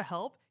someone for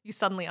help, you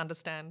suddenly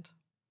understand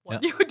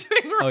what Yeah. you were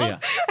doing wrong. Oh, yeah.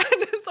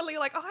 And then suddenly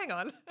you're like, oh, hang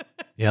on.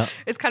 Yeah.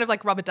 It's kind of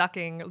like rubber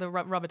ducking, the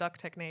rubber duck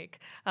technique.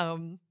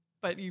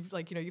 But you've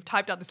you've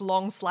typed out this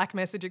long Slack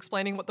message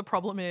explaining what the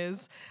problem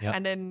is, Yeah.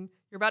 and then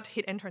you're about to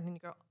hit enter, and then you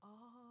go, oh,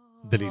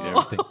 Delete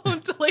everything.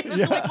 delete,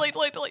 Yeah.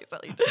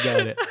 delete.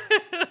 Got it.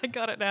 I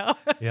got it now.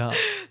 Yeah.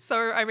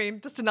 So I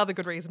mean, just another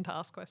good reason to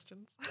ask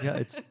questions. Yeah,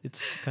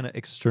 it's kind of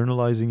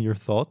externalizing your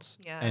thoughts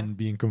Yeah. and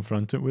being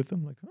confronted with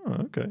them. Like, oh,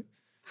 okay.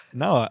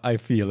 Now I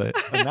feel it.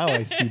 And now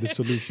I see the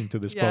solution to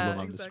this Yeah, problem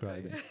I'm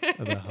exactly. describing.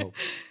 And I hope.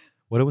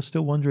 What I was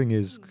still wondering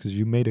is, because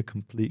you made a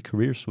complete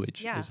career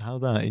switch, Yeah. is how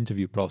that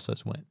interview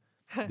process went.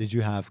 Did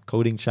you have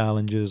coding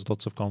challenges,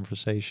 lots of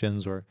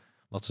conversations, or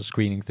lots of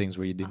screening things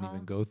where you didn't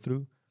even go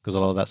through? Because a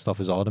lot of that stuff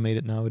is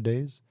automated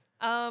nowadays.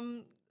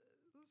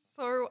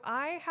 So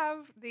I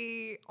have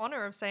the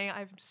honor of saying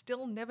I've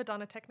still never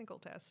done a technical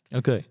test.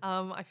 Okay.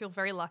 I feel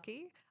very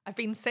lucky. I've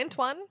been sent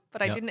one,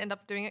 but I Yeah. didn't end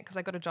up doing it because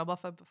I got a job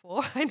offer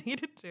before I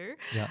needed to.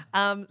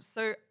 Yeah.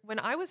 So when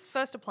I was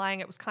first applying,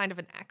 it was kind of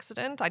an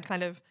accident. I'd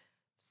kind of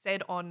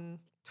said on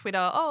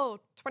Twitter, oh,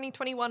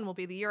 2021 will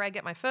be the year I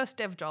get my first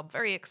dev job.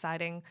 Very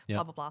exciting, Yeah.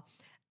 blah, blah, blah.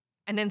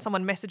 And then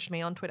someone messaged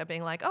me on Twitter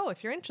being like, oh,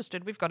 if you're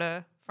interested, we've got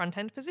a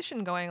front-end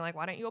position going. Like,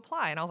 why don't you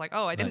apply? And I was like,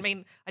 oh, I didn't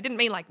Nice.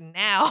 mean like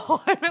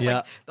now. I meant Yeah.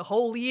 like the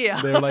whole year.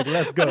 They were like,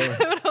 let's go. And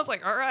I was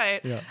like, all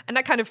right. Yeah. And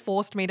that kind of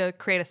forced me to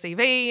create a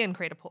CV and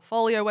create a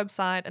portfolio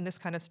website and this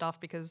kind of stuff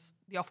because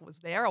the offer was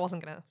there. I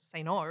wasn't going to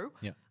say no.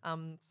 Yeah.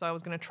 So I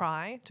was going to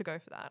try to go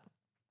for that.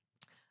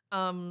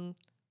 And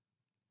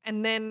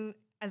then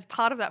as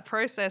part of that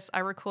process, I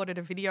recorded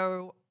a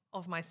video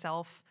of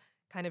myself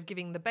kind of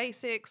giving the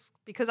basics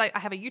because I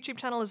have a YouTube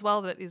channel as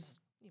well that is,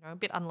 a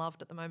bit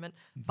unloved at the moment,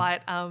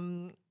 but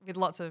with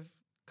lots of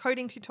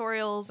coding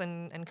tutorials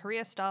and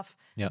career stuff.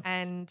 Yeah.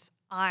 And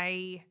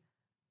I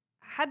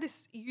had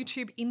this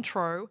YouTube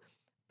intro,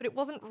 but it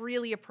wasn't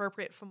really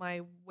appropriate for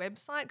my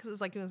website because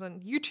it was a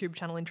YouTube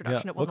channel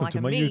introduction. Yeah, It wasn't welcome like to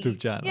a my me. YouTube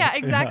channel. Yeah, Yeah.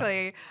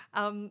 exactly.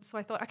 So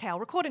I thought, okay, I'll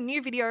record a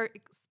new video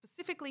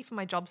specifically for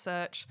my job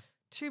search,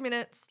 2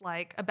 minutes,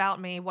 like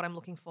about me, what I'm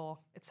looking for,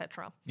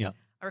 etc. Yeah.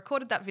 I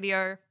recorded that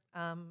video.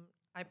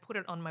 I put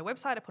it on my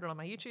website. I put it on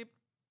my YouTube.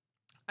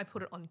 I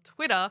put it on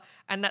Twitter,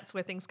 and that's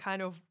where things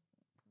kind of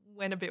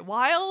went a bit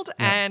wild.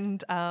 Yeah.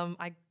 And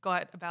I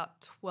got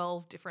about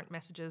 12 different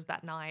messages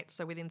that night.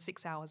 So within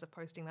 6 hours of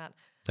posting that,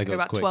 That I got goes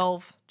about quick.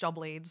 12 job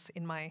leads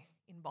in my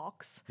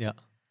inbox. Yeah.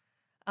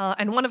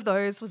 And one of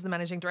those was the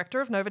managing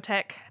director of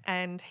Novatech,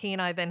 and he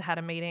and I then had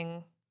a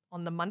meeting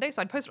on the Monday.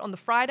 So I'd posted on the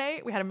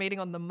Friday. We had a meeting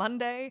on the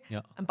Monday.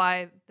 Yeah. And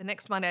by the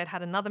next Monday, I'd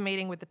had another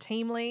meeting with the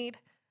team lead,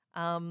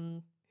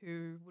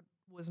 who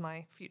was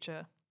my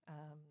future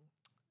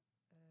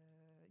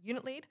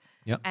unit lead.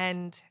 Yeah.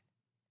 And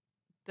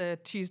the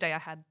Tuesday, I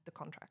had the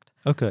contract.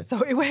 Okay.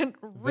 So it went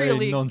Very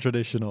really,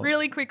 non-traditional.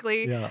 really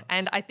quickly. Yeah.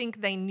 And I think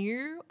they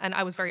knew, and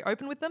I was very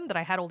open with them, that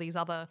I had all these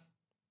other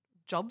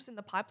jobs in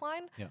the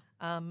pipeline. Yeah.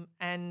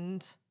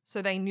 And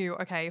so they knew,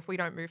 okay, if we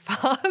don't move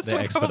fast,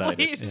 she's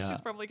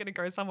probably going to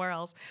go somewhere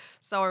else.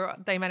 So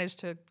they managed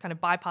to kind of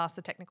bypass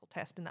the technical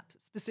test in that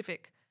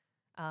specific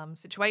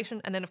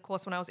situation. And then, of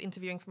course, when I was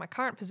interviewing for my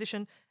current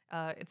position,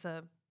 it's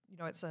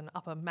an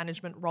upper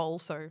management role,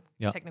 so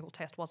the technical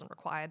test wasn't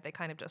required. They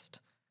kind of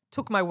just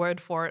took my word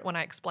for it when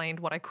I explained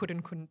what I could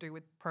and couldn't do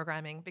with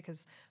programming,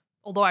 because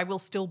although I will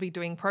still be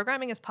doing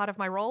programming as part of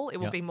my role, it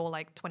will be more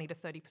like 20 to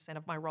 30%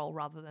 of my role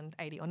rather than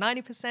 80 or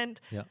 90%.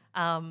 Yeah.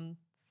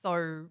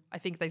 So I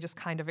think they just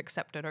kind of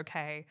accepted,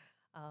 okay,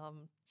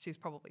 she's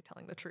probably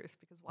telling the truth,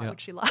 because why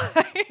would she lie?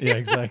 Yeah,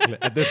 exactly.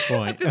 At this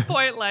point,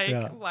 why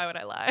would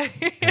I lie?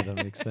 Yeah, that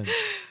makes sense.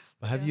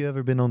 But have you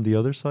ever been on the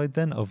other side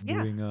then of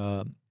doing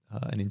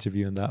an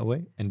interview in that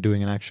way and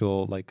doing an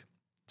actual like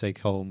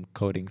take-home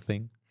coding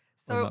thing?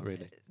 So or not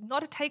really?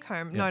 Not a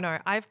take-home. Yeah. No.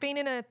 I've been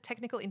in a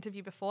technical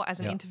interview before as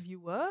an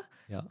interviewer.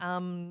 Yeah.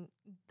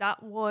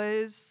 That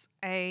was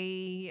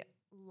a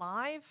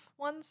live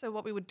one. So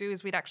what we would do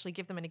is we'd actually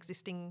give them an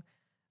existing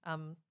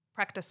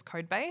practice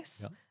code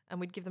base, and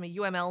we'd give them a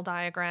UML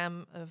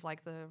diagram of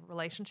like the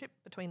relationship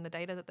between the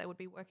data that they would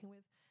be working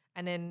with,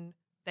 and then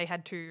they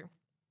had to,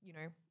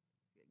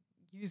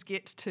 use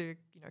Git to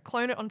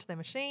clone it onto their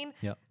machine,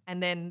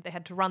 and then they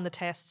had to run the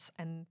tests,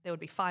 and there would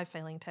be 5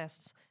 failing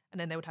tests, and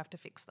then they would have to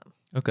fix them.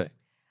 Okay.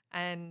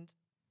 And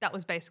that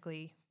was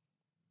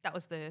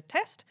the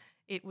test.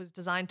 It was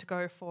designed to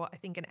go for, I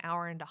think, an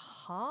hour and a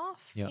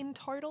half in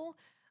total.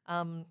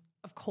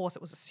 Of course,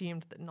 it was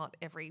assumed that not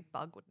every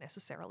bug would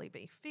necessarily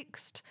be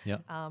fixed. Yeah.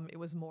 It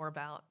was more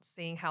about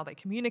seeing how they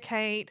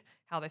communicate,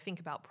 how they think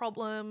about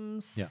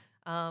problems.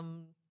 Yeah.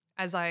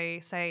 As I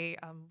say,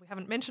 we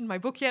haven't mentioned my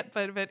book yet,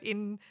 but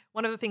in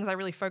one of the things I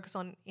really focus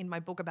on in my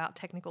book about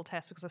technical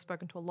tests, because I've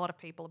spoken to a lot of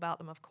people about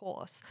them, of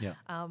course,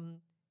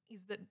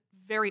 is that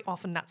very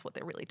often that's what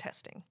they're really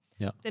testing.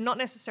 Yeah. They're not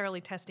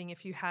necessarily testing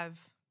if you have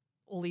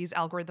all these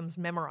algorithms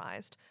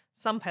memorized.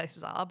 Some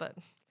places are, but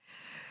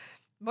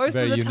most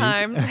of the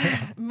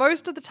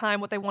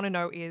time what they want to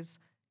know is,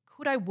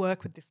 could I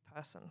work with this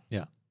person?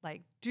 Yeah.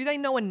 Like, do they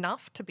know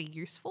enough to be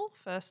useful,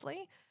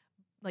 firstly?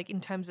 Like in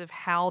terms of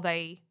how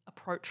they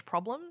approach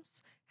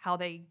problems, how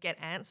they get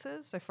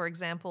answers. So for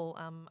example,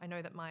 I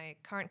know that my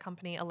current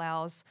company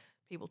allows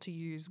people to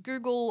use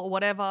Google or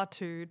whatever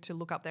to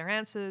look up their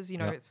answers.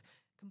 It's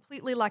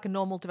completely like a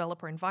normal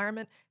developer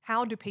environment.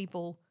 How do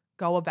people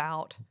go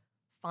about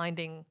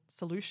finding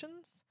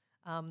solutions?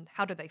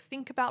 How do they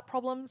think about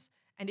problems?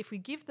 And if we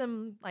give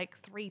them like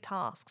 3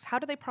 tasks, how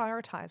do they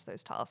prioritize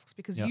those tasks?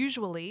 Because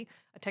usually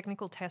a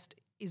technical test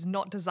is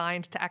not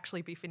designed to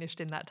actually be finished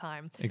in that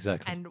time.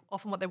 Exactly. And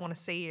often what they want to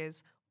see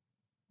is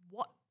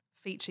what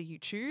feature you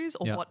choose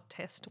or what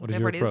test, what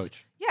whatever is your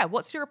approach? Yeah,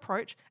 what's your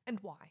approach and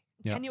why?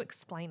 Can you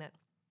explain it?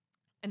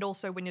 And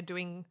also when you're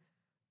doing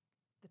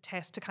the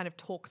test, to kind of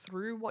talk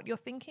through what you're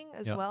thinking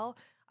as well.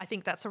 I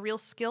think that's a real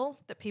skill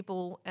that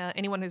people,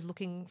 anyone who's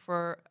looking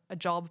for a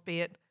job, be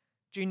it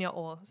junior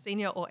or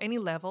senior or any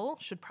level,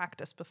 should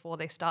practice before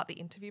they start the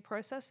interview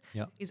process,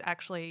 is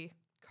actually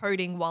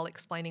coding while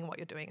explaining what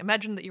you're doing.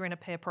 Imagine that you're in a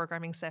pair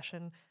programming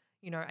session,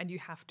 and you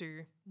have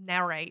to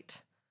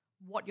narrate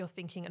what you're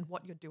thinking and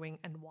what you're doing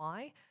and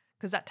why,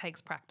 because that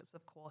takes practice,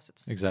 of course.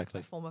 It's a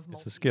form of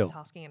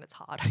multitasking, and it's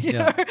hard. You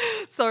know?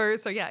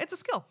 So yeah, it's a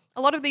skill.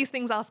 A lot of these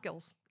things are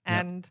skills,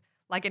 and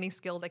like any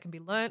skill, they can be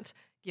learnt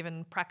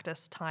given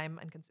practice, time,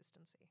 and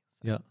consistency.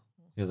 So,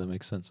 yeah, that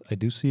makes sense. I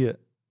do see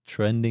it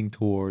trending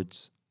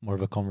towards more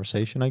of a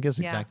conversation, I guess,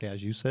 exactly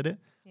as you said it.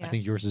 I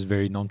think yours is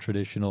very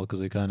non-traditional because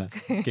it kind of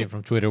came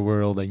from Twitter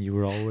world and you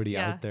were already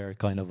out there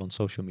kind of on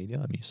social media.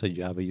 I mean, you said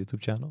you have a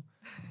YouTube channel.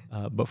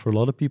 But for a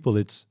lot of people,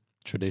 it's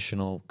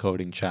traditional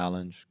coding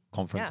challenge,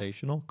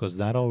 confrontational, because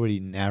that already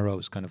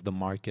narrows kind of the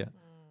market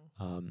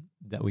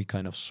that we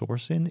kind of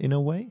source in a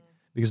way.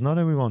 Because not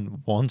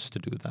everyone wants to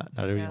do that.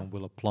 Not everyone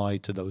will apply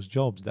to those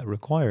jobs that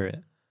require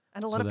it.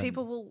 And a lot of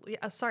people will,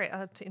 sorry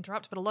to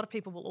interrupt, but a lot of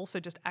people will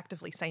also just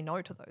actively say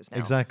no to those now.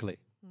 Exactly.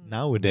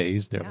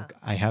 Nowadays, they're like,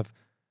 I have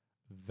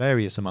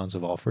various amounts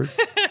of offers.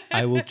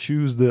 I will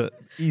choose the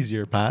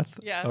easier path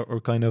or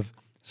kind of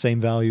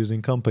same values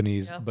in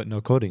companies, but no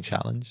coding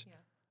challenge.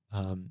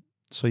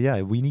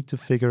 So we need to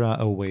figure out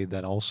a way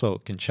that also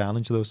can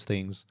challenge those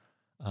things,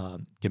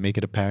 can make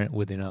it apparent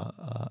within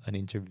an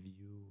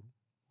interviewer.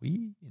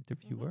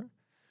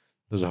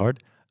 Those are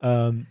hard.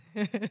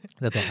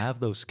 That they have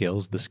those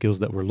skills, the skills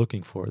that we're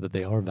looking for, that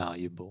they are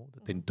valuable,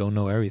 that they don't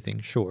know everything,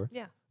 sure.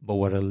 Yeah. But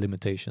what are the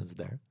limitations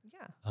there?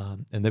 Yeah.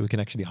 And that we can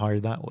actually hire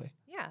that way.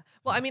 Yeah.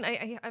 Well, I mean,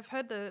 I've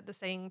heard the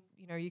saying,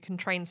 you can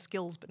train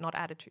skills but not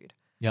attitude.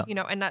 Yeah.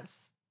 And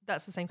that's the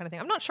same kind of thing.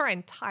 I'm not sure I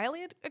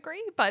entirely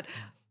agree, but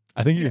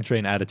I think you can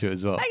train attitude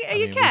as well.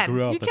 You can. We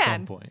grew up at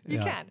some point. You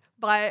can.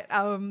 But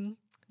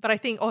I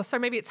think, so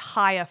maybe it's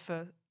higher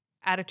for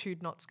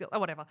attitude, not skill, or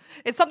whatever.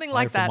 It's something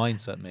like that.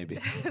 Mindset, maybe.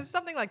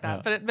 Something like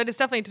that. But it's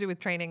definitely to do with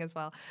training as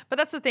well. But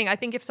that's the thing. I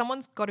think if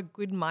someone's got a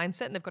good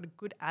mindset and they've got a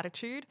good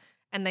attitude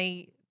and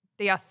they're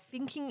they are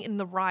thinking in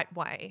the right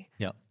way.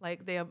 Yeah.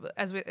 Like they are,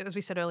 as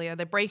we said earlier,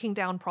 they're breaking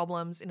down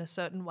problems in a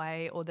certain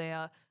way, or they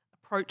are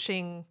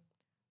approaching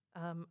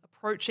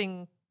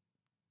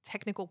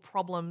technical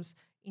problems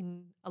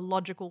in a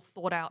logical,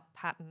 thought out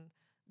pattern,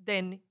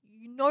 then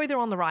you know they're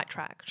on the right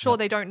track. Sure,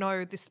 they don't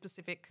know this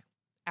specific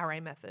array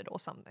method or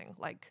something.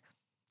 Like,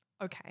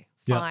 okay,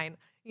 fine,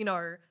 you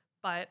know,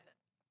 but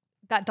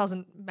that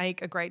doesn't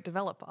make a great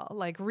developer.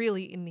 Like,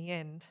 really, in the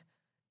end,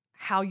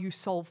 how you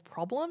solve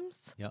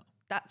problems,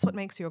 that's what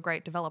makes you a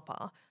great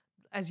developer.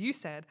 As you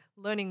said,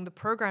 learning the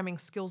programming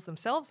skills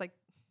themselves, like,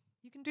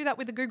 you can do that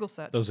with a Google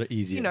search. Those are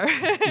easier. You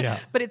know,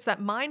 but it's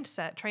that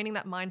mindset, training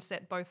that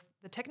mindset, both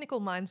the technical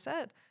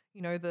mindset,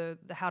 you know, the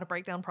how to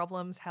break down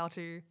problems, how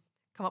to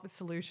come up with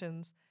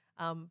solutions,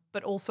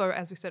 but also,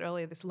 as we said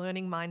earlier, this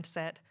learning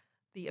mindset,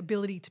 the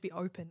ability to be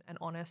open and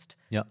honest,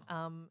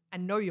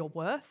 and know your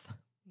worth,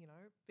 you know,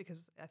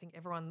 because I think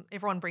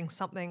everyone brings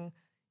something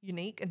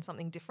unique and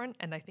something different,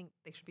 and I think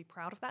they should be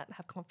proud of that and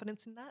have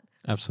confidence in that.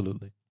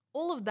 Absolutely.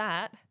 All of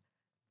that,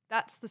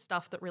 that's the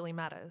stuff that really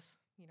matters.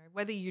 You know,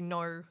 whether you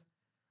know,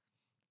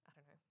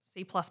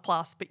 C++,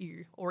 but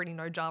you already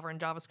know Java and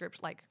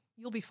JavaScript, like,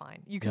 you'll be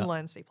fine. You can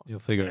learn C++. You'll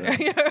figure it out.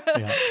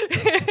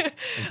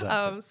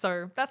 Exactly.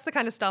 So that's the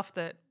kind of stuff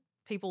that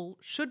people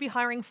should be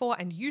hiring for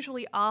and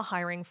usually are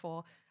hiring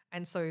for.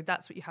 And so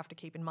that's what you have to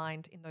keep in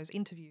mind in those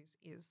interviews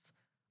is,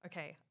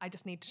 okay, I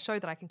just need to show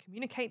that I can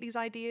communicate these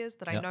ideas,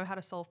 that I know how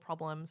to solve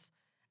problems.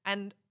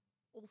 And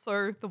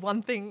also the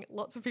one thing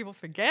lots of people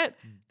forget,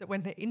 that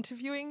when they're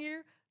interviewing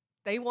you,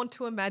 they want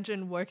to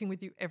imagine working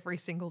with you every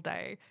single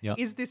day.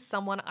 Is this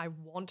someone I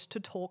want to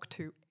talk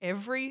to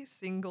every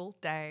single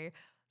day?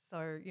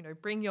 So, you know,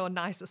 bring your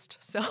nicest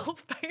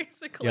self,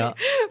 basically,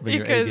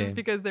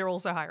 because they're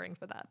also hiring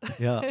for that.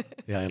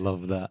 Yeah, I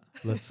love that.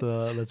 Let's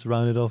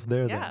round it off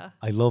there. Then.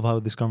 I love how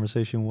this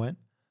conversation went.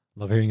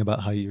 Love hearing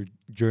about how your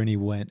journey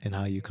went and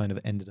how you kind of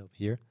ended up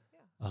here.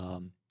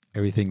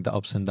 Everything, the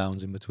ups and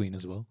downs in between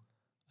as well.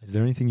 Is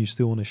there anything you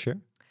still want to share?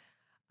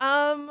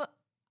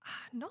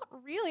 Not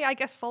really. I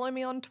guess follow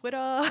me on Twitter.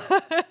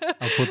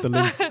 I'll put the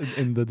links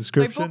in the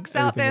description. My book's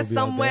out there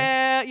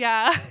somewhere.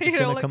 Yeah. It's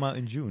going to come out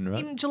in June,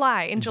 right? In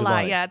July.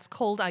 Yeah. It's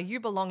called You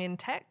Belong in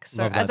Tech.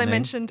 So as I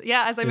mentioned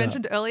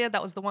earlier,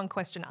 that was the one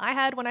question I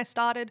had when I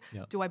started.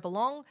 Do I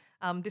belong?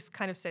 This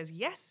kind of says,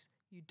 yes,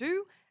 you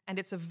do. And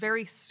it's a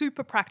very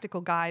super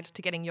practical guide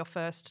to getting your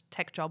first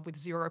tech job with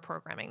zero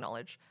programming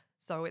knowledge.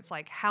 So it's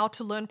like how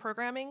to learn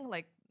programming,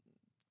 like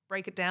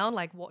break it down,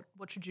 like what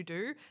should you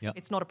do?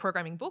 It's not a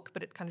programming book,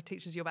 but it kind of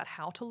teaches you about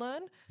how to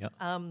learn.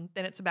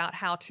 Then it's about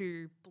how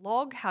to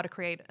blog, how to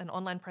create an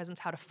online presence,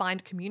 how to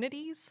find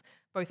communities,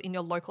 both in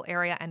your local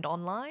area and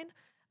online.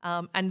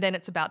 And then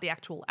it's about the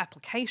actual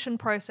application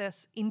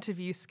process,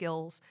 interview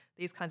skills,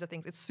 these kinds of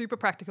things. It's super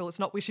practical. It's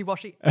not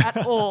wishy-washy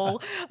at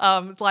all.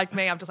 Like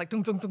me, I'm just like,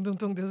 dung, dung, dung, dung,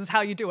 dung. This is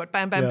how you do it.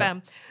 Bam,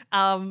 bam,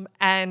 bam.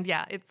 And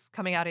yeah, it's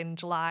coming out in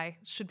July.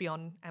 Should be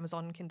on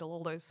Amazon, Kindle,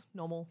 all those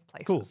normal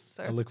places. Cool.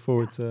 So I look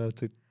forward to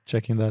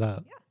checking that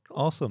out. Yeah, cool.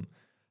 Awesome.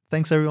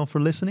 Thanks everyone for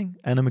listening.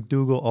 Anna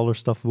McDougall, all her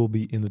stuff will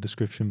be in the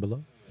description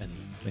below. And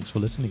thanks for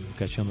listening. We'll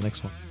catch you on the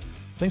next one.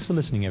 Thanks for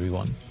listening,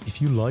 everyone.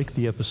 If you like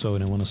the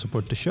episode and want to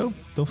support the show,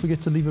 don't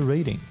forget to leave a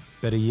rating.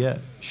 Better yet,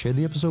 share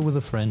the episode with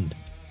a friend.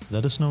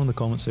 Let us know in the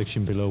comment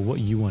section below what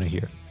you want to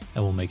hear,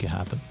 and we'll make it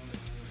happen.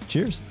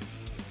 Cheers!